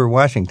Vancouver,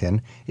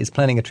 Washington, is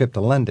planning a trip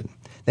to London.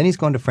 Then he's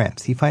going to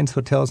France. He finds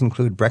hotels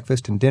include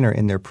breakfast and dinner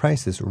in their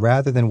prices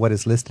rather than what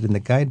is listed in the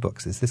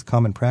guidebooks. Is this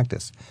common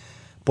practice?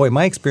 Boy,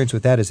 my experience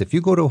with that is if you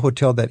go to a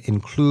hotel that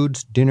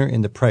includes dinner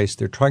in the price,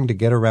 they're trying to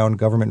get around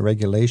government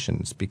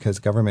regulations because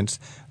governments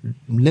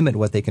limit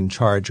what they can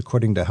charge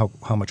according to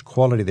how much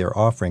quality they're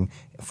offering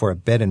for a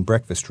bed and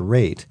breakfast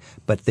rate.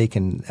 But they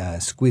can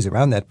squeeze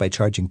around that by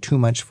charging too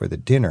much for the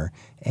dinner.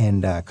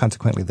 And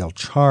consequently, they'll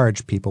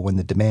charge people when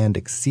the demand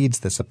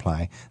exceeds the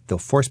supply. They'll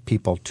force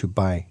people to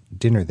buy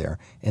dinner there.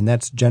 And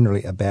that's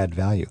generally a bad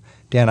value.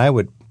 Dan, I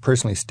would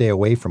personally stay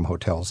away from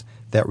hotels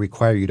that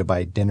require you to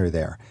buy dinner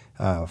there.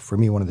 For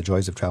me, one of the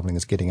joys of traveling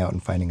is getting out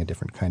and finding a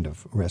different kind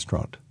of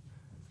restaurant.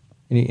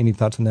 Any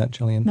thoughts on that,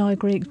 Gillian? No, I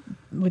agree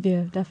with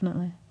you,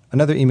 definitely.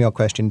 Another email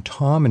question.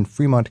 Tom in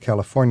Fremont,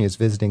 California is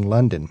visiting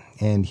London,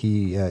 and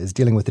he is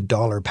dealing with the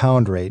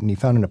dollar-pound rate, and he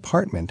found an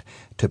apartment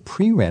to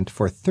pre-rent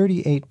for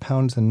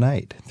 £38 a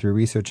night through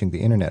researching the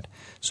Internet.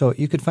 So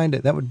you could find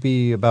it, that would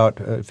be about,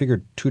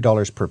 figure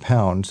 $2 per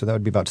pound, so that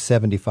would be about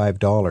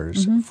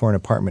 $75 for an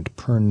apartment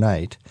per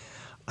night.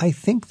 I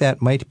think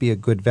that might be a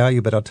good value,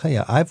 but I'll tell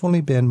you, I've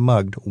only been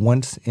mugged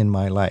once in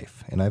my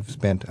life, and I've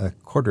spent a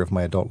quarter of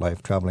my adult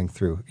life traveling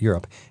through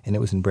Europe, and it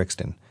was in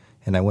Brixton.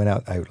 And I went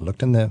out, I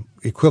looked in the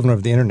equivalent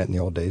of the Internet in the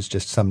old days,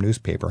 just some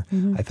newspaper.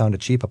 I found a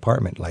cheap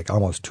apartment, like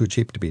almost too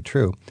cheap to be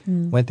true.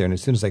 Went there, and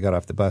as soon as I got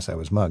off the bus, I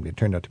was mugged. It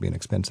turned out to be an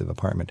expensive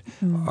apartment.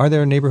 Are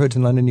there neighborhoods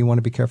in London you want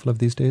to be careful of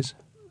these days?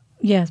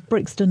 Yes,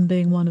 Brixton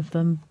being one of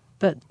them.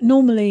 But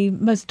normally,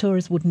 most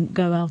tourists wouldn't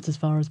go out as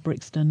far as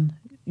Brixton.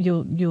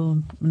 You're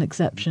an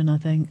exception, I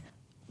think.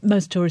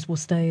 Most tourists will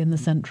stay in the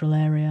central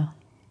area.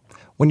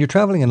 When you're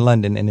traveling in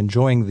London and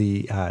enjoying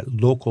the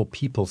local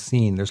people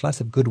scene, there's lots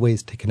of good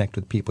ways to connect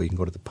with people. You can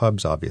go to the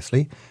pubs,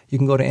 obviously. You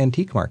can go to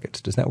antique markets.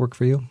 Does that work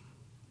for you?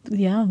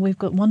 Yeah, we've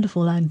got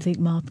wonderful antique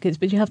markets,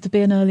 but you have to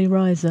be an early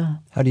riser.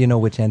 How do you know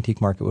which antique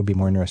market would be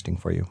more interesting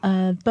for you?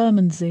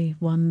 Bermondsey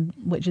one,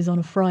 which is on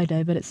a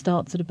Friday, but it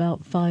starts at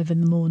about 5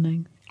 in the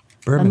morning.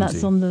 Bermondsey. And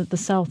that's on the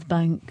South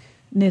Bank,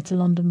 near to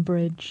London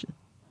Bridge.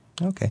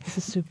 Okay. It's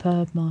a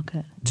superb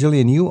market.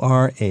 Gillian, you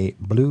are a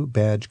Blue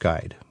Badge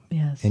guide.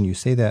 Yes. And you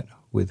say that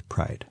with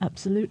pride.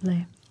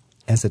 Absolutely.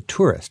 As a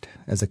tourist,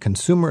 as a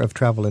consumer of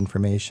travel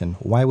information,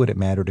 why would it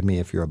matter to me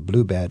if you're a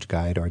Blue Badge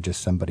guide or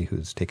just somebody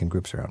who's taken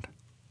groups around?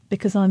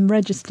 Because I'm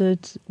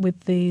registered with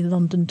the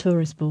London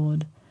Tourist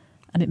Board,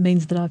 and it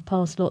means that I've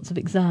passed lots of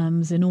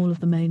exams in all of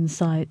the main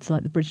sites,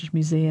 like the British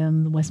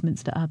Museum, the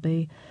Westminster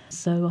Abbey,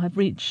 so I've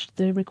reached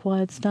the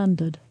required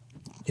standard.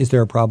 Is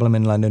there a problem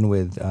in London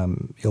with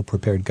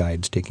ill-prepared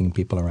guides taking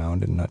people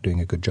around and not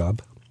doing a good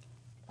job?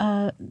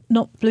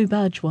 Not Blue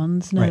Badge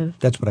ones, no. Right,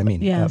 that's what I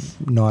mean. Yes.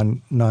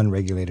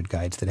 Non-regulated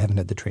guides that haven't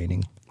had the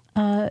training.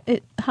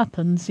 It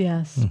happens,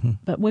 yes.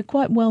 But we're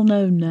quite well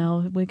known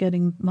now. We're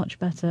getting much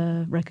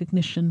better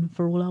recognition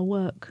for all our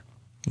work.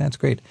 That's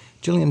great.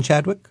 Gillian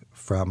Chadwick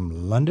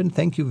from London,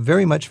 thank you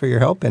very much for your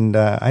help. And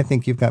I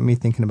think you've got me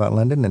thinking about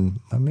London, and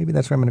maybe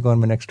that's where I'm going to go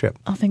on my next trip.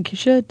 I think you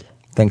should.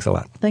 Thanks a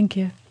lot. Thank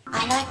you.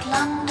 I like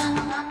London.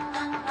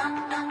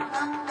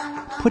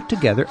 Put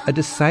together a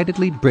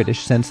decidedly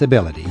British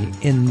sensibility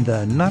in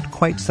the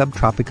not-quite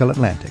subtropical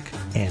Atlantic,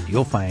 and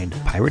you'll find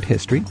pirate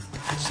history,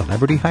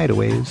 celebrity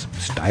hideaways,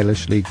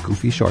 stylishly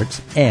goofy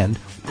shorts, and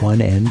one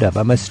end of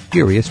a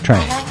mysterious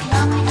train.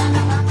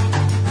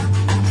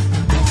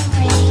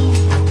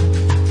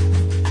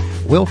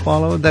 We'll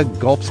follow the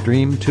Gulf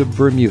Stream to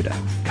Bermuda,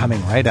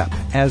 coming right up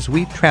as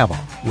we travel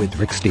with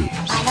Rick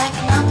Steves.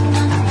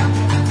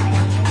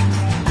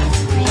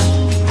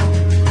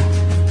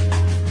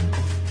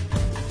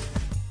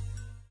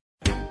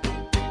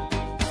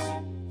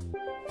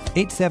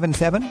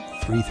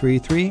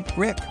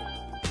 877-333-RICK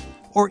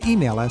or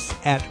email us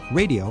at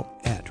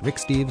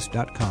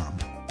radio@ricksteves.com.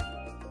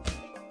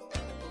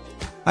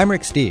 I'm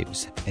Rick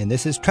Steves, and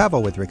this is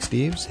Travel with Rick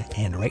Steves,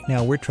 and right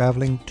now we're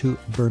traveling to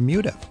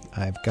Bermuda.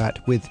 I've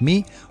got with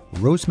me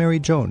Rosemary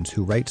Jones,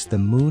 who writes the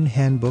Moon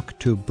Handbook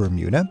to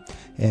Bermuda.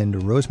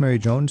 And Rosemary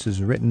Jones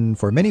has written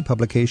for many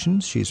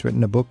publications. She's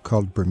written a book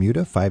called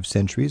Bermuda, 5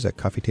 Centuries, a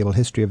coffee table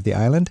history of the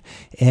island.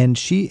 And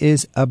she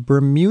is a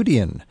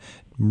Bermudian.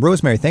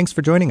 Rosemary, thanks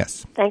for joining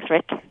us. Thanks,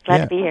 Rick. Glad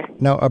to be here.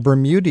 Now, a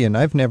Bermudian,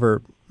 I've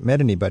never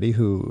met anybody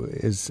who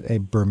is a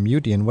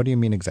Bermudian. What do you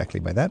mean exactly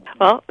by that?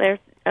 Well, there's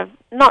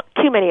not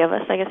too many of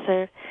us. I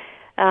guess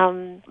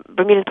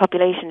Bermuda's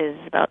population is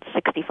about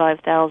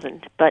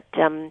 65,000, but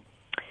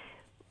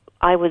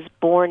I was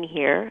born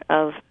here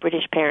of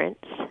British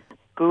parents,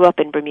 grew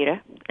up in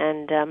Bermuda,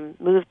 and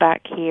moved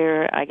back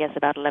here, I guess,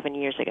 about 11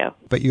 years ago.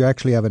 But you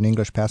actually have an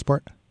English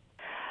passport?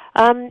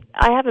 I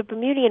have a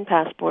Bermudian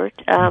passport,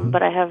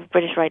 but I have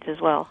British rights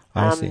as well.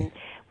 I see.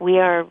 We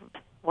are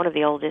one of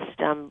the oldest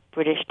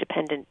British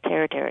dependent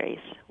territories,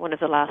 one of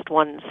the last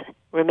ones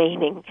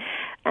remaining.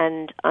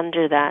 And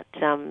under that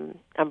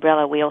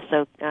umbrella, we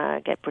also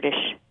get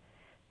British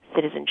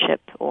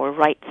citizenship or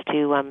rights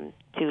to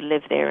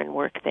live there and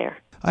work there.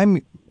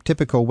 I'm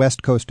typical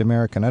West Coast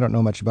American. I don't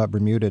know much about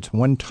Bermuda. It's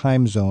one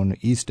time zone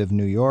east of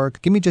New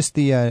York. Give me just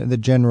the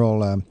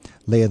general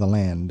lay of the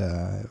land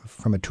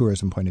from a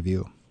tourism point of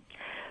view.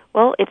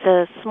 Well, it's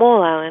a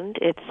small island.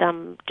 It's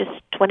just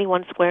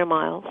 21 square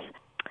miles.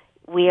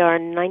 We are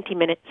 90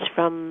 minutes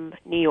from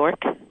New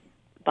York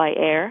by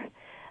air,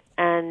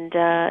 and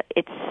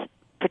it's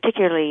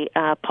particularly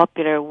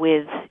popular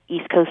with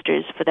East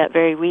Coasters for that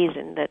very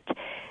reason, that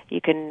you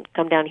can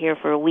come down here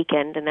for a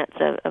weekend, and that's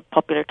a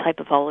popular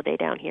type of holiday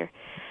down here.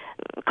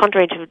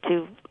 Contrary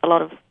to a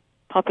lot of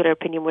popular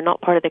opinion, we're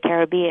not part of the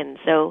Caribbean,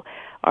 so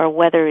our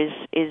weather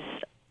is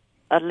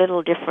a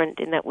little different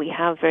in that we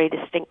have very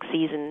distinct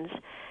seasons.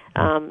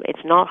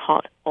 It's not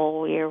hot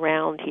all year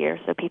round here,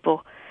 so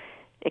people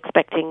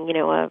expecting,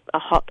 a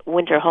hot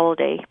winter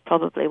holiday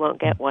probably won't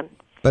get one.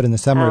 But in the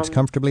summer, it's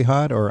comfortably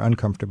hot or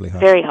uncomfortably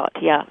hot? Very hot,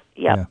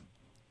 yeah.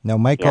 Now,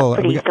 Michael...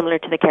 pretty similar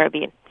to the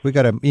Caribbean. We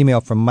got an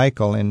email from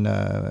Michael in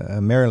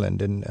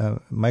Maryland, and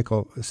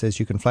Michael says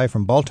you can fly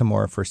from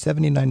Baltimore for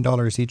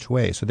 $79 each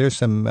way. So there's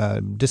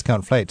some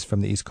discount flights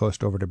from the East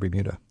Coast over to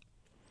Bermuda.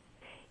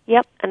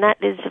 Yep, and that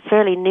is a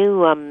fairly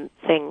new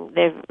thing.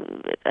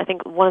 I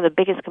think one of the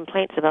biggest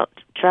complaints about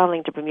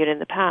traveling to Bermuda in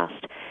the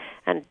past,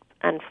 and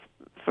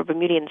for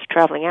Bermudians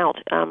traveling out,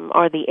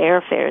 are the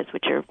airfares,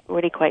 which are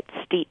really quite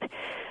steep.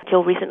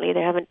 Until recently,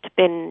 there haven't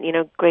been,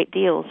 great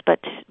deals, but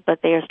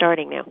they are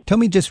starting now. Tell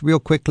me just real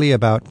quickly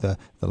about the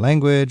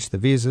language, the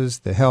visas,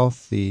 the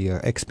health, the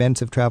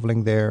expense of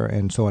traveling there,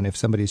 and so on, if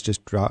somebody's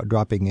just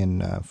dropping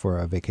in for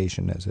a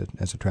vacation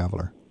as a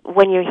traveler.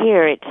 When you're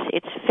here,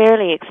 it's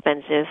fairly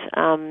expensive,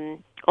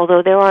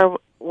 although there are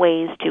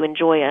ways to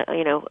enjoy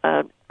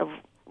a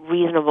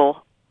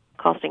reasonable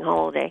costing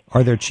holiday.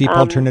 Are there cheap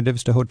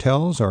alternatives to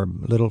hotels or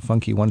little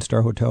funky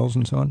one-star hotels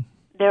and so on?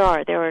 There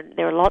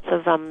are lots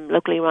of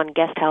locally run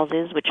guest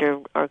houses which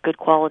are good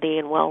quality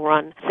and well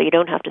run, so you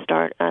don't have to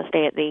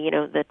stay at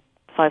the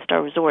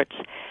 5-star resorts.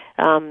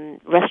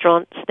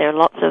 Restaurants, there are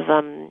lots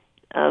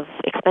of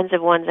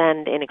expensive ones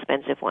and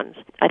inexpensive ones.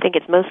 I think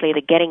it's mostly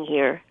the getting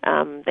here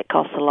that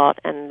costs a lot,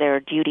 and there are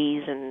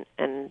duties and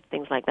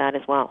things like that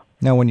as well.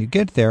 Now, when you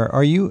get there,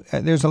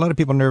 there's a lot of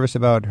people nervous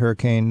about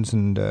hurricanes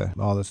and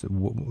all this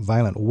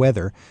violent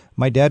weather.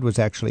 My dad was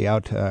actually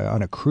out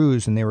on a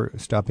cruise, and they were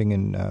stopping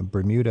in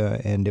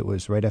Bermuda, and it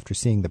was right after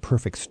seeing the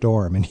perfect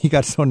storm, and he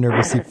got so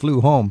nervous he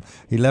flew home.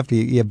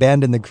 He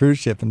abandoned the cruise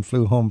ship and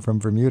flew home from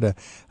Bermuda.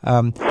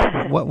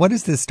 What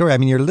is this story? I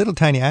mean, you're a little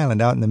tiny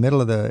island out in the middle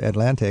of the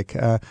Atlantic.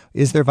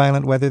 Is there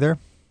violent weather there?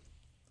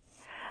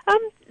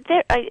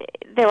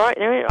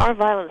 There are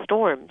violent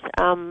storms,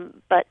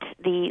 but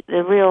the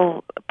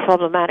real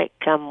problematic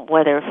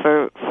weather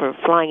for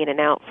flying in and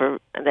out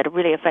that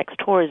really affects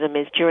tourism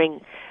is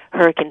during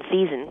hurricane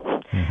season.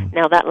 Mm-hmm.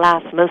 Now that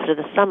lasts most of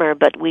the summer,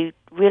 but we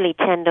really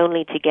tend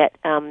only to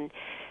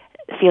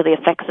feel the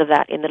effects of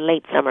that in the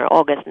late summer,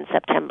 August and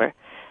September.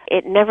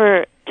 It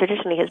never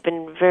traditionally has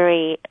been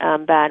very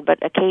bad, but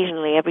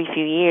occasionally, every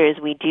few years,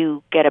 we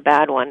do get a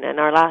bad one. And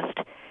our last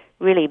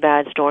really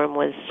bad storm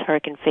was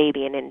Hurricane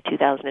Fabian in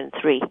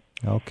 2003.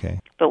 Okay.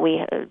 But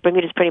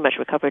Bermuda's pretty much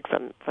recovered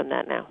from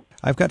that now.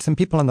 I've got some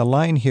people on the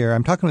line here.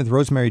 I'm talking with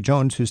Rosemary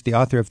Jones, who's the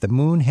author of The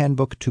Moon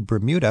Handbook to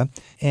Bermuda,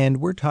 and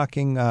we're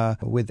talking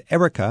with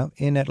Erica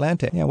in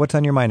Atlanta. Yeah, what's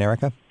on your mind,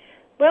 Erica?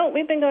 Well,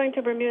 we've been going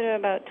to Bermuda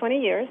about 20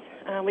 years.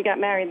 We got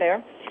married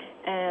there,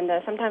 and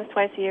sometimes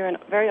twice a year, and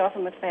very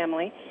often with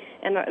family.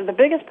 And the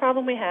biggest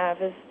problem we have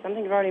is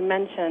something you've already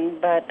mentioned,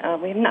 but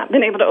we've not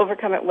been able to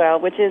overcome it well,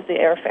 which is the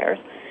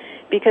airfares.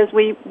 Because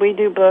we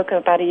do book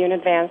about a year in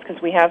advance,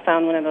 because we have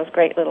found one of those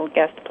great little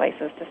guest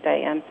places to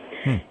stay in,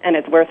 and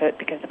it's worth it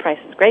because the price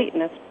is great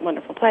and it's a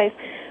wonderful place.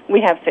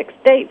 We have fixed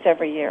dates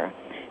every year,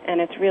 and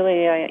it's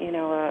really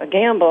a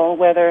gamble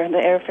whether the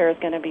airfare is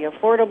going to be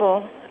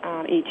affordable.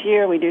 Each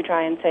year we do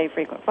try and save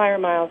frequent flyer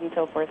miles and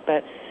so forth,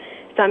 but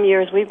some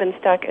years we've been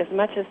stuck as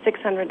much as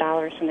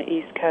 $600 from the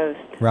East Coast.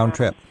 Round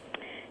trip.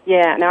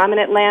 Yeah, now I'm in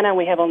Atlanta, and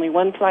we have only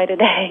one flight a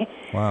day.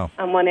 Wow.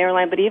 On one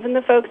airline. But even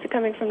the folks that are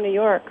coming from New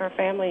York, our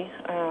family,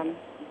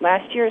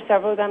 last year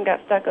several of them got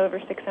stuck over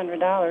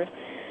 $600,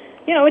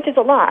 which is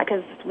a lot,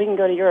 because we can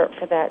go to Europe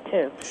for that,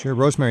 too. Sure.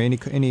 Rosemary,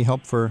 any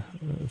help for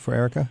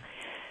Erica?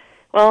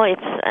 Well,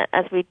 it's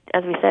as we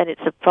said,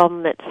 it's a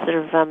problem that's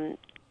sort of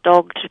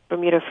dogged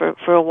Bermuda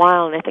for a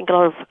while, and I think a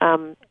lot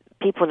of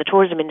people in the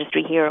tourism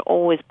industry here are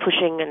always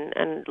pushing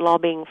and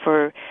lobbying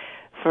for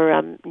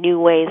new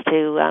ways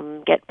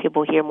to get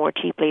people here more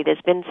cheaply.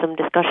 There's been some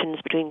discussions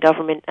between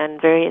government and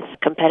various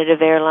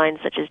competitive airlines,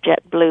 such as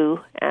JetBlue,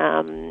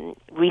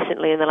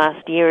 recently in the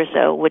last year or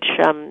so, which,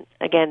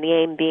 again, the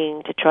aim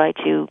being to try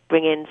to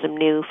bring in some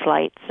new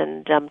flights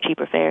and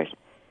cheaper fares.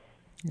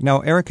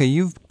 Now, Erica,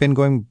 you've been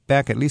going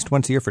back at least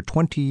once a year for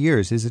 20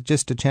 years. Is it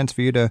just a chance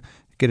for you to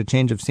get a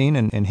change of scene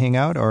and hang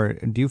out, or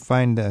do you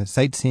find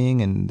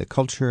sightseeing and the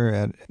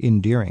culture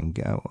endearing?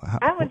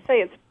 I would say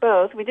it's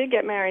both. We did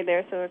get married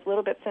there, so it's a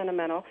little bit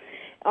sentimental.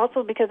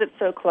 Also because it's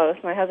so close.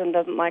 My husband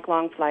doesn't like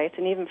long flights,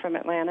 and even from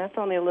Atlanta, it's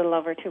only a little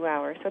over 2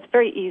 hours. So it's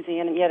very easy,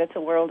 and yet it's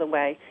a world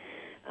away.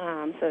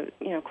 So,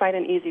 quite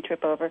an easy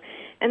trip over.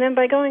 And then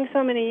by going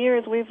so many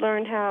years, we've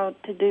learned how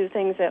to do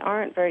things that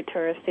aren't very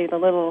touristy, the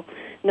little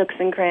nooks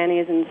and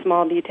crannies and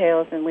small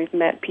details, and we've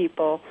met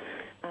people.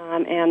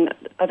 And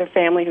other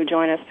family who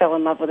joined us fell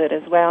in love with it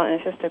as well, and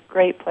it's just a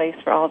great place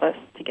for all of us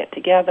to get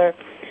together.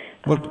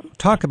 Well,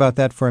 talk about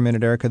that for a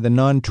minute, Erica, the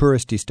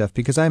non-touristy stuff,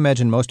 because I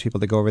imagine most people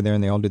that go over there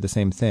and they all do the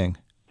same thing.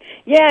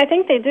 Yeah, I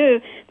think they do.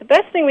 The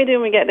best thing we do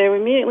when we get there, we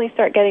immediately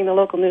start getting the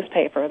local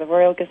newspaper, the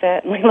Royal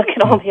Gazette, and we look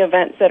at all the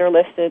events that are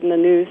listed and the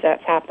news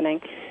that's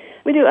happening.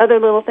 We do other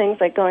little things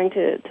like going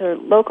to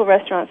local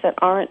restaurants that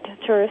aren't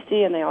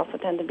touristy, and they also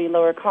tend to be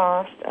lower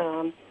cost,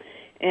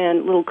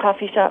 and little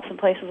coffee shops and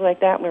places like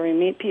that where we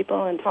meet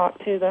people and talk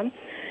to them.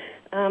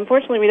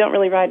 Unfortunately, we don't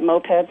really ride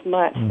mopeds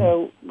much,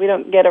 so we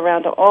don't get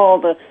around to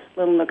all the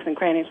little nooks and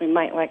crannies we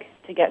might like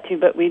to get to,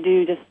 but we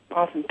do just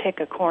often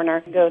pick a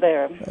corner and go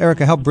there.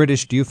 Erica, how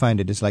British do you find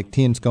it? Is it like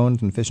tea and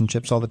scones and fish and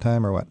chips all the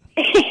time, or what?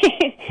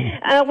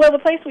 Well, the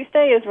place we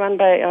stay is run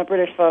by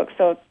British folks,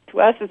 so to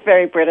us it's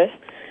very British.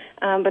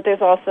 But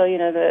there's also,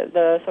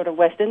 the sort of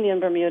West Indian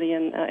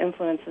Bermudian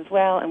influence as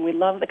well, and we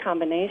love the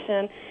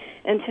combination.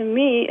 And to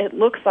me, it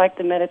looks like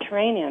the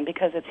Mediterranean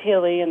because it's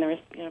hilly and there's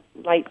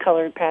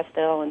light-colored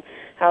pastel and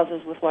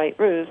houses with white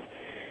roofs.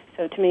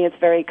 So to me, it's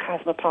very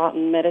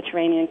cosmopolitan,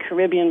 Mediterranean,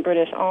 Caribbean,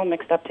 British, all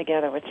mixed up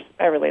together, which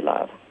I really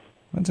love.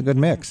 That's a good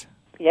mix.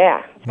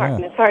 Yeah. It's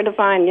hard to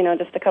find,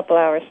 just a couple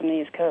hours from the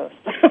East Coast.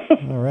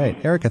 All right.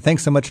 Erica,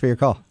 thanks so much for your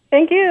call.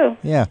 Thank you.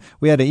 Yeah.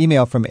 We had an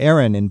email from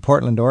Aaron in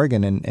Portland,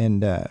 Oregon,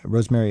 and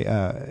Rosemary,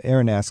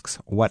 Aaron asks,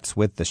 what's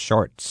with the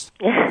shorts?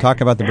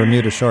 Talk about the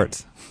Bermuda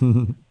shorts.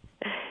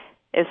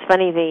 It's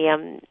funny,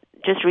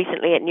 just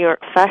recently at New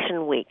York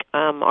Fashion Week,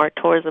 our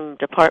tourism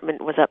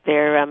department was up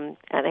there, and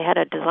they had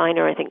a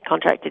designer, I think,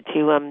 contracted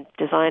to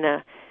design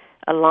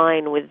a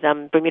line with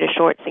Bermuda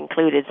shorts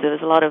included, so there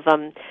was a lot of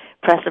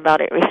press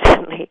about it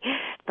recently.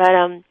 But,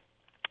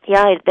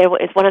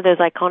 it's one of those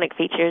iconic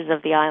features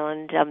of the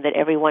island that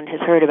everyone has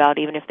heard about,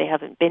 even if they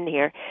haven't been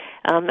here.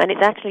 And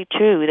it's actually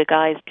true. The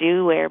guys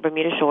do wear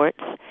Bermuda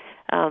shorts.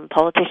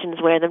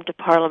 Politicians wear them to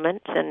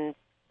Parliament, and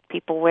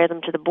people wear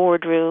them to the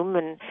boardroom,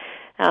 and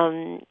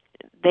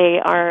they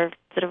are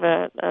sort of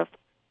a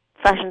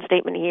fashion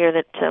statement here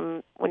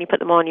that when you put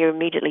them on, you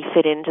immediately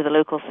fit into the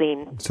local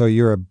scene. So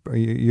you're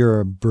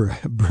a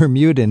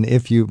Bermudian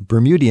if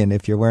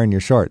you're wearing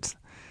your shorts.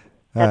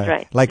 That's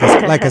right. Like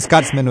a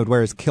Scotsman would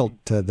wear his kilt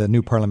to the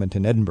new Parliament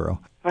in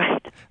Edinburgh.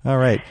 Right. All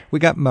right. We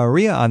got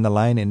Maria on the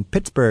line in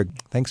Pittsburgh.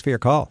 Thanks for your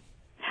call.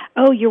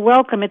 Oh, you're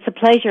welcome. It's a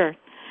pleasure.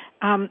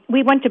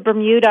 We went to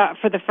Bermuda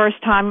for the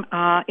first time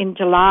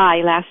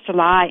last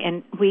July,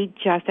 and we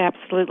just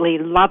absolutely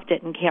loved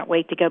it and can't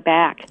wait to go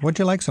back. What'd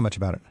you like so much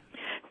about it?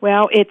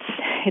 Well,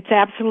 it's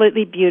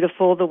absolutely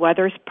beautiful. The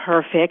weather's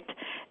perfect.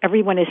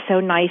 Everyone is so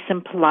nice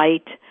and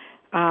polite.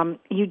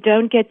 You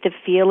don't get the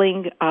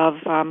feeling of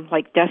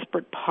like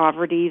desperate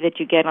poverty that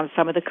you get on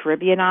some of the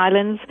Caribbean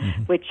islands,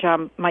 which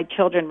my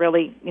children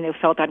really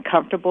felt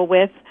uncomfortable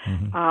with.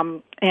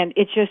 And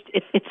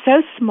it's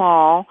so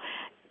small.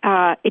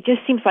 It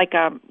just seems like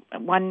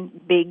one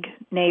big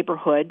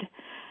neighborhood.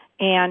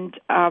 And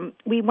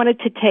we wanted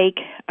to take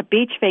a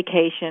beach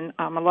vacation.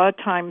 A lot of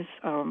times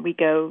we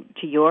go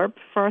to Europe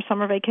for our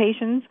summer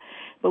vacations,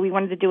 but we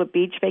wanted to do a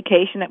beach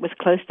vacation that was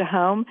close to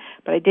home,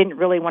 but I didn't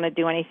really want to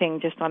do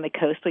anything just on the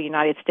coastal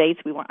United States.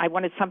 I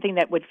wanted something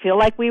that would feel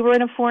like we were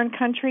in a foreign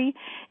country,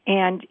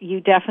 and you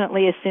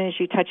definitely, as soon as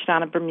you touch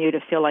down in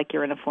Bermuda, feel like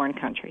you're in a foreign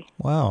country.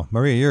 Wow.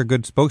 Maria, you're a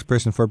good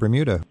spokesperson for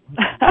Bermuda.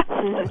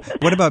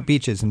 What about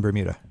beaches in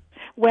Bermuda?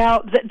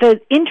 Well, the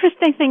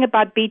interesting thing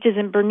about beaches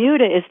in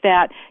Bermuda is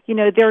that,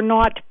 they're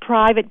not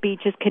private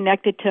beaches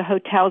connected to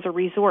hotels or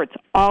resorts.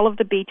 All of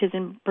the beaches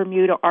in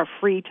Bermuda are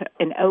free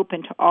and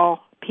open to all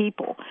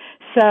people.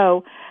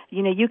 So,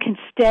 you can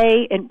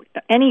stay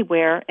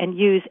anywhere and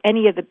use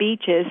any of the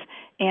beaches,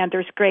 and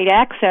there's great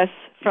access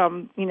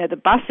from,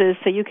 the buses,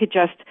 so you could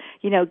just,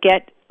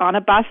 get on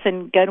a bus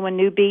and go to a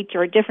new beach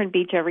or a different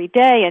beach every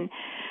day. And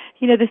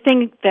the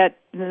thing that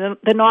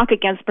the knock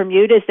against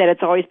Bermuda is that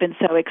it's always been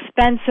so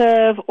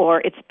expensive, or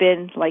it's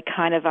been like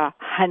kind of a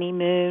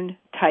honeymoon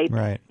type,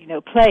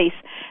 place.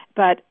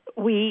 But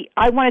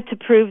I wanted to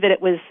prove that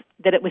it was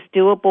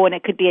doable and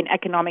it could be an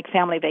economic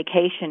family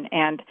vacation,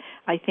 and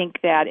I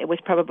think that it was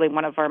probably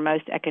one of our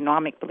most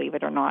economic, believe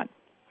it or not.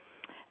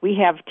 We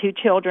have 2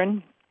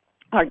 children.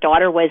 Our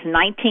daughter was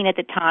 19 at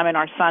the time and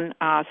our son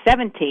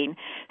 17,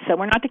 so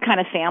we're not the kind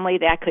of family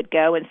that could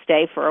go and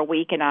stay for a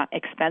week in an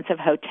expensive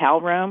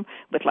hotel room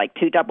with like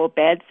 2 double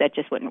beds. That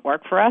just wouldn't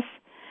work for us.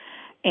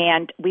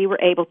 and we were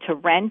able to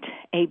rent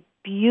a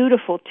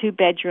beautiful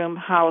 2-bedroom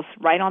house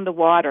right on the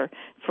water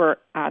for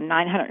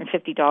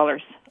 $950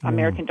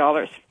 American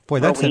dollars. Boy,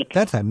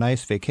 that's a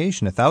nice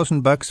vacation.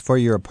 $1,000 for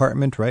your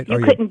apartment, right? You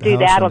couldn't do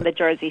that on the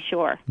Jersey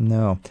Shore.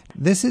 No.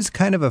 This is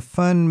kind of a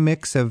fun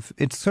mix of,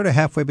 it's sort of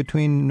halfway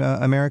between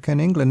America and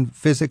England,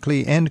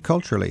 physically and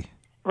culturally.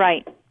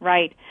 Right.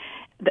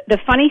 The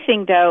funny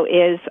thing, though,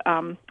 is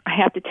I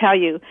have to tell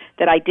you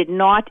that I did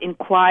not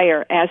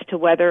inquire as to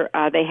whether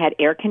they had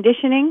air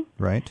conditioning.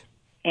 Right.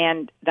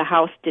 And the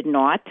house did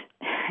not.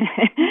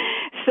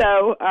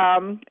 So,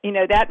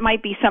 that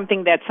might be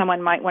something that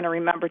someone might want to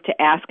remember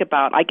to ask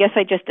about. I guess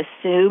I just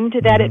assumed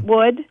that it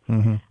would.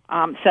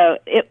 Mm-hmm. So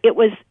it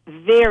was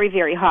very,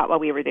 very hot while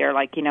we were there,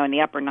 in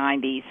the upper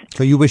 90s.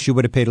 So you wish you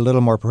would have paid a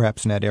little more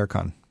perhaps in that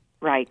aircon.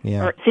 Right.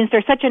 Yeah. Since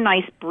there's such a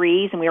nice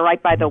breeze and we were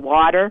right by the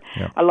water,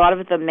 Yep. a lot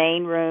of the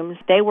main rooms,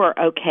 they were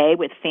okay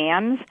with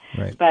fans.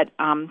 Right. But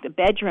the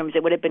bedrooms,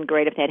 it would have been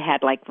great if they'd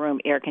had room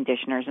air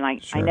conditioners. And I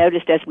Sure.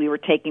 noticed as we were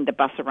taking the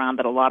bus around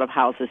that a lot of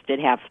houses did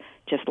have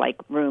just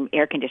room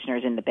air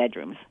conditioners in the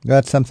bedrooms.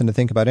 That's something to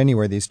think about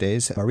anywhere these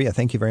days. Maria,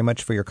 thank you very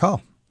much for your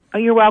call. Oh,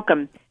 you're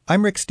welcome.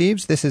 I'm Rick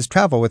Steves. This is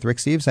Travel with Rick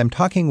Steves. I'm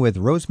talking with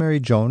Rosemary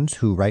Jones,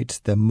 who writes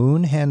the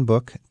Moon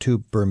Handbook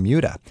to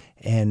Bermuda.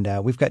 And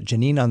we've got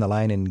Janine on the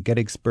line in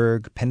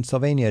Gettysburg,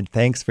 Pennsylvania.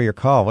 Thanks for your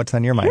call. What's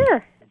on your mind?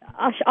 Sure.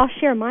 I'll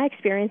share my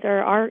experience,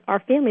 or our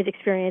family's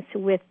experience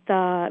with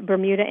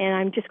Bermuda, and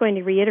I'm just going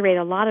to reiterate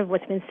a lot of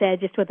what's been said,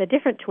 just with a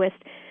different twist,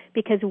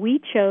 because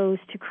we chose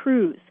to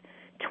cruise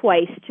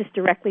twice just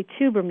directly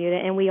to Bermuda,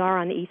 and we are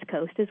on the East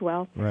Coast as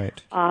well.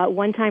 Right.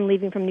 One time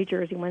leaving from New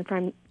Jersey, one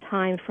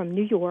time from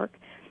New York,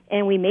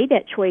 and we made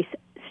that choice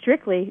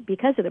strictly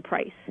because of the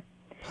price.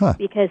 Huh.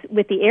 Because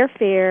with the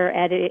airfare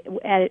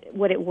at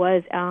what it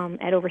was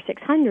at over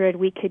 $600,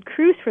 we could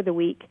cruise for the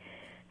week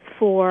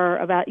for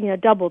about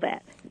double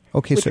that.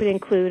 Okay, which so would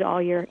include all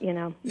your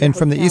And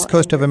from the East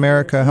Coast of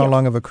America, how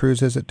long of a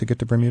cruise is it to get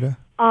to Bermuda?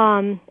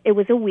 It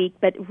was a week,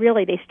 but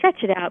really they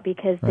stretch it out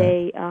because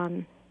they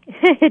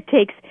it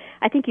takes.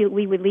 I think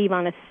we would leave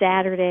on a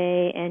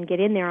Saturday and get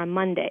in there on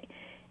Monday.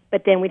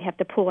 But then we'd have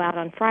to pull out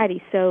on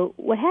Friday. So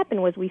what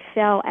happened was we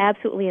fell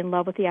absolutely in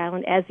love with the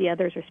island, as the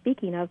others are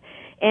speaking of,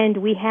 and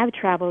we have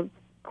traveled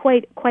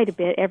quite a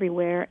bit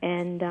everywhere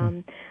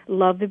and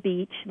love the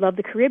beach, love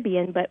the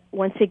Caribbean. But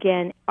once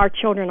again, our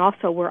children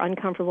also were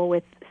uncomfortable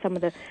with some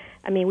of the.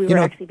 I mean, we were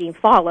actually being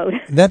followed.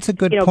 That's a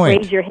good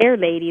point. Braid your hair,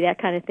 lady, that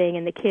kind of thing,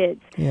 and the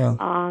kids. Yeah.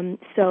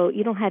 So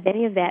you don't have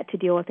any of that to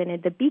deal with,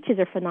 and the beaches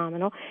are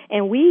phenomenal.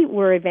 And we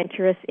were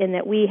adventurous in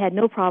that we had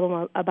no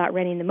problem about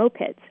renting the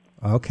mopeds.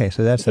 Okay,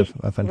 so that's a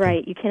fun thing.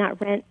 Right. You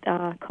cannot rent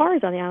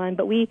cars on the island,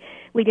 but we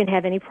didn't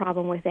have any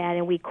problem with that,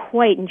 and we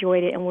quite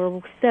enjoyed it, and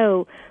we're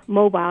so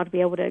mobile to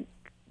be able to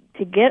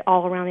get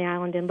all around the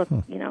island and look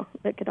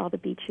at all the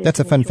beaches. That's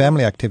a fun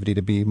family activity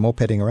to be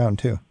mopeding around,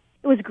 too.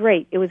 It was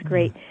great.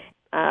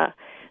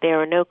 There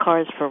are no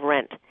cars for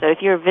rent. So if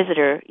you're a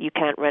visitor, you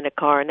can't rent a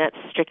car, and that's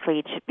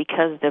strictly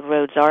because the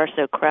roads are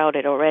so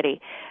crowded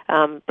already.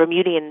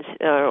 Bermudians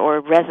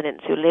or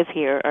residents who live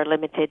here are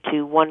limited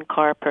to one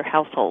car per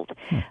household,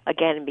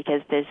 again,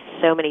 because there's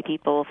so many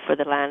people for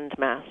the land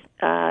mass.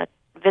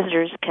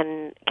 Visitors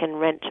can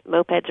rent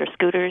mopeds or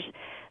scooters,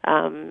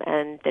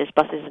 and there's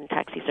buses and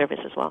taxi service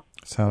as well.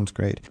 Sounds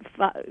great.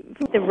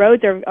 The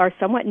roads are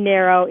somewhat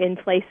narrow in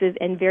places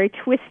and very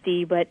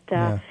twisty, but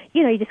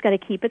you just got to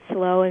keep it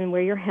slow and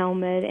wear your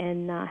helmet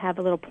and have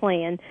a little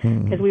plan,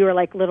 because we were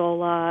like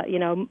little,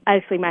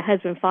 actually my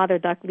husband, Father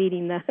Duck,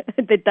 leading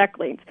the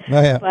ducklings.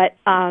 Oh, yeah. But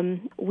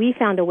we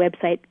found a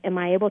website. Am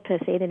I able to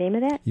say the name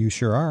of that? You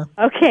sure are.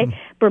 Okay,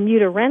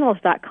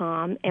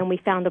 BermudaRentals.com, and we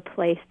found a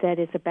place that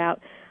is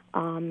about.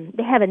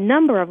 They have a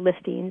number of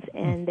listings,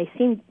 and they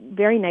seem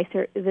very nice.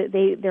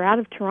 They're out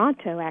of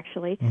Toronto,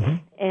 actually,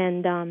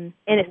 and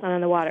it's not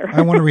on the water.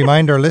 I want to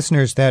remind our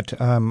listeners that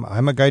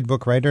I'm a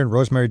guidebook writer, and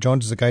Rosemary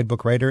Jones is a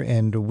guidebook writer,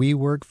 and we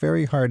work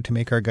very hard to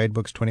make our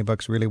guidebooks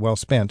 $20 really well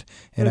spent.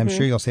 And I'm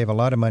sure you'll save a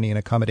lot of money in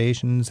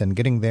accommodations and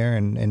getting there,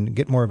 and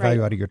get more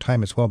value out of your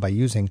time as well by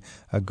using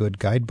a good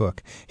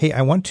guidebook. Hey,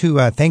 I want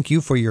to thank you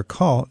for your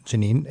call,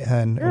 Janine,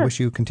 and I wish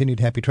you continued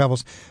happy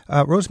travels.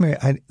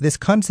 Rosemary, this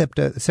concept,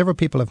 several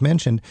people have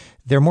mentioned,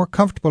 they're more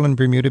comfortable in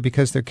Bermuda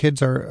because their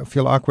kids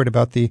feel awkward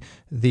about the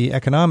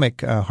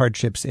economic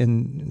hardships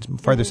in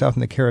farther south in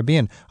the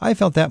Caribbean. I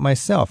felt that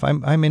myself.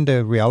 I'm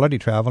into reality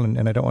travel,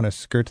 and I don't want to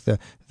skirt the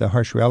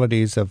harsh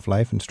realities of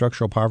life and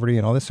structural poverty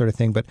and all this sort of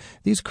thing. But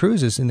these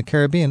cruises in the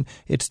Caribbean,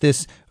 it's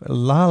this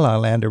la-la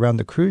land around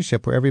the cruise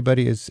ship where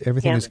everything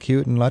is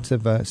cute and lots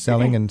of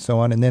selling and so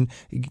on. And then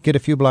you get a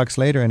few blocks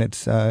later and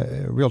it's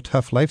real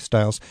tough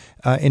lifestyles.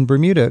 In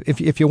Bermuda,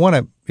 if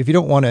you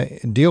don't want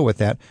to deal with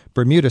that,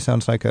 Bermuda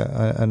sounds like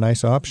a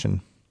nice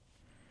option.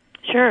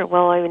 Sure.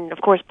 Well, I mean, of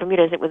course,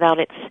 Bermuda isn't without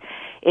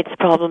its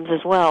problems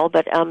as well,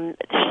 but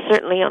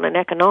certainly on an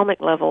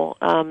economic level,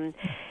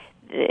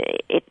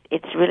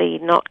 it's really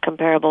not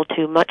comparable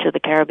to much of the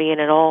Caribbean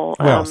at all.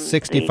 Well,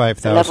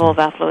 65,000. The level of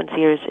affluence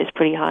here is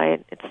pretty high.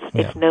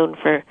 It's known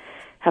for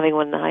having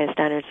one of the highest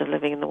standards of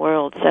living in the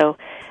world. So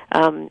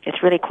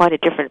it's really quite a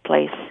different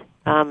place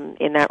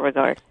in that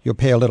regard. You'll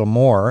pay a little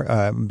more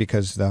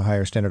because the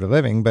higher standard of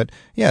living, but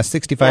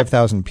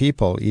 65,000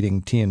 people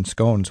eating tea and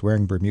scones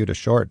wearing Bermuda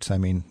shorts. I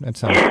mean, that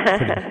sounds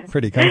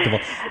pretty comfortable.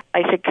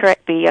 I should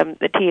correct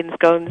the tea and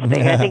scones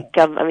thing. I think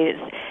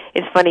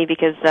it's funny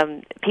because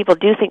people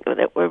do think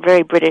that we're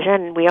very British,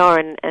 and we are,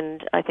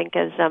 and I think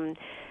as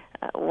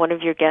one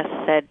of your guests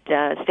said,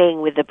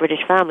 staying with the British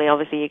family,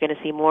 obviously you're going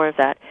to see more of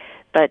that.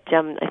 But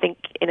I think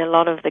in a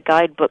lot of the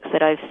guidebooks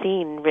that I've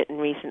seen written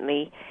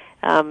recently,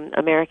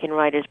 American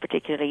writers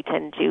particularly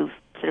tend to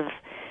sort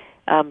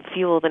of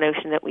fuel the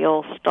notion that we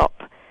all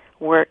stop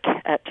work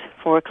at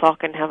 4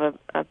 o'clock and have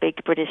a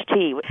big British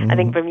tea, which I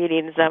think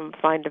Bermudians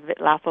find a bit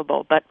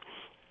laughable. But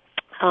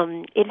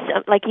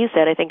it's like you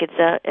said, I think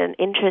it's an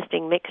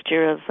interesting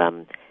mixture of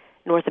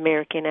North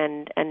American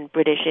and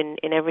British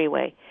in every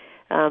way.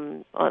 A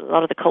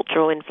lot of the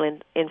cultural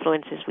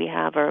influences we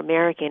have are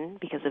American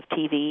because of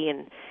TV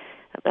and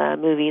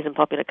movies and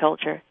popular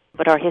culture.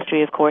 But our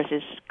history, of course,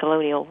 is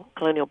colonial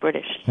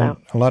British. So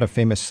a lot of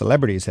famous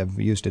celebrities have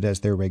used it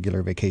as their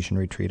regular vacation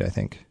retreat, I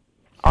think.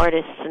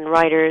 Artists and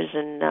writers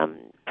and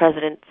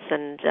presidents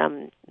and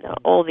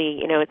all the,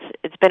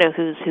 it's been a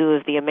who's who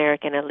of the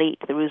American elite,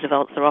 the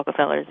Roosevelts, the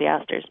Rockefellers, the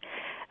Astors.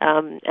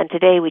 And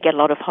today we get a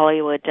lot of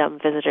Hollywood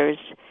visitors,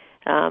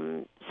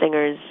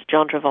 singers,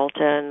 John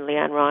Travolta and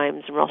Leanne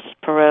Rimes and Ross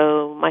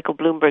Perot. Michael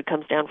Bloomberg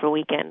comes down for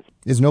weekends.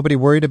 Is nobody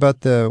worried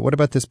about what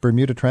about this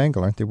Bermuda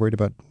Triangle? Aren't they worried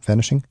about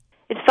vanishing?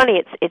 It's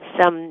funny. It's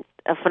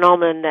a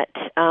phenomenon that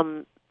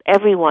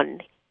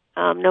everyone,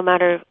 no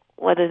matter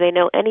whether they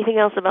know anything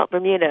else about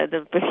Bermuda,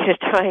 the Bermuda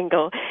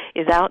Triangle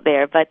is out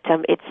there, but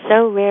it's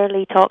so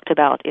rarely talked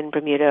about in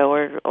Bermuda,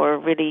 or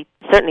really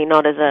certainly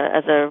not as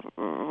a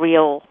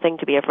real thing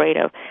to be afraid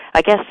of.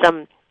 I guess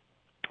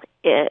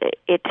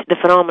the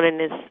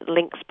phenomenon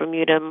links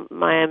Bermuda,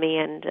 Miami,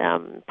 and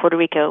Puerto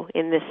Rico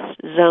in this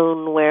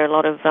zone where a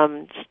lot of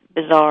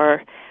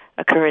bizarre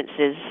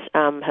occurrences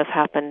have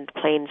happened,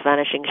 planes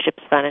vanishing,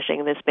 ships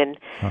vanishing. There's been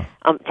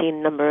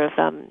umpteen number of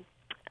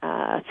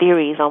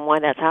theories on why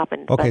that's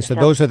happened. Okay, so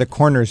those are the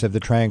corners of the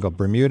triangle,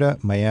 Bermuda,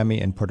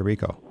 Miami, and Puerto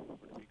Rico.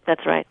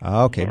 That's right.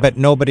 Okay, but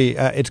nobody,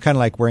 it's kind of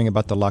like worrying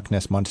about the Loch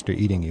Ness Monster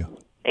eating you.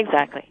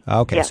 Exactly.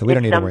 Okay, so we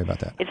don't need to worry about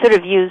that. It's sort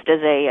of used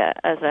as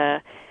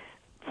a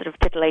sort of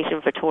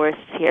titillation for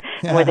tourists here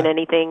more than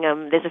anything.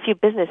 There's a few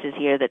businesses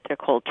here that they're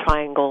called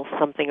Triangle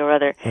something or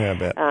other. Yeah, I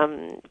bet.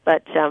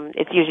 But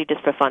it's usually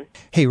just for fun.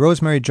 Hey,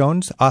 Rosemary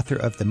Jones, author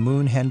of The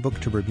Moon Handbook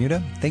to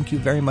Bermuda, thank you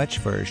very much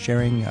for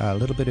sharing a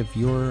little bit of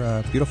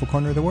your beautiful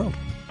corner of the world.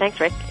 Thanks,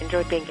 Rick.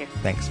 Enjoyed being here.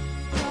 Thanks.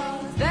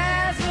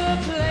 There's a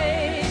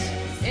place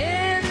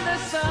in the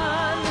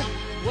sun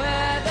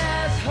where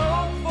there's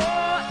hope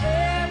for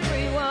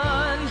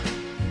everyone,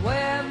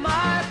 where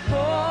my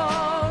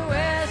poor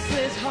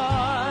restless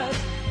heart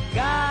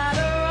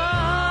gotta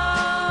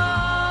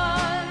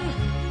run.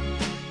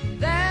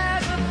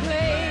 There's a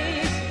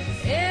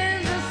place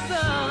in the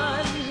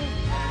sun,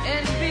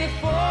 and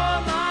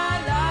before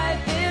my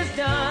life is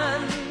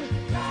done,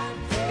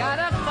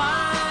 gotta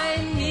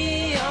find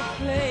me a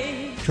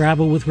place.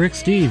 Travel with Rick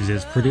Steves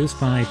is produced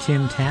by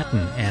Tim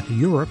Tatton at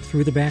Europe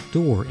Through the Back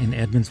Door in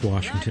Edmonds,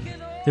 Washington.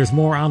 There's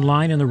more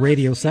online in the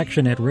radio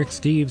section at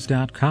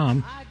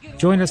ricksteves.com.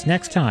 Join us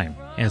next time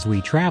as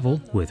we travel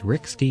with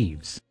Rick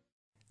Steves.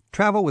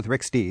 Travel with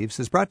Rick Steves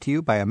is brought to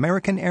you by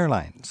American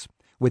Airlines.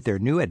 With their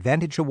new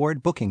Advantage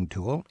Award booking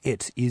tool,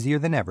 it's easier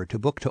than ever to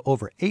book to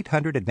over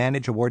 800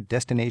 Advantage Award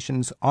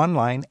destinations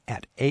online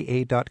at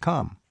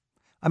aa.com.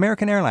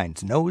 American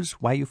Airlines knows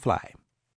why you fly.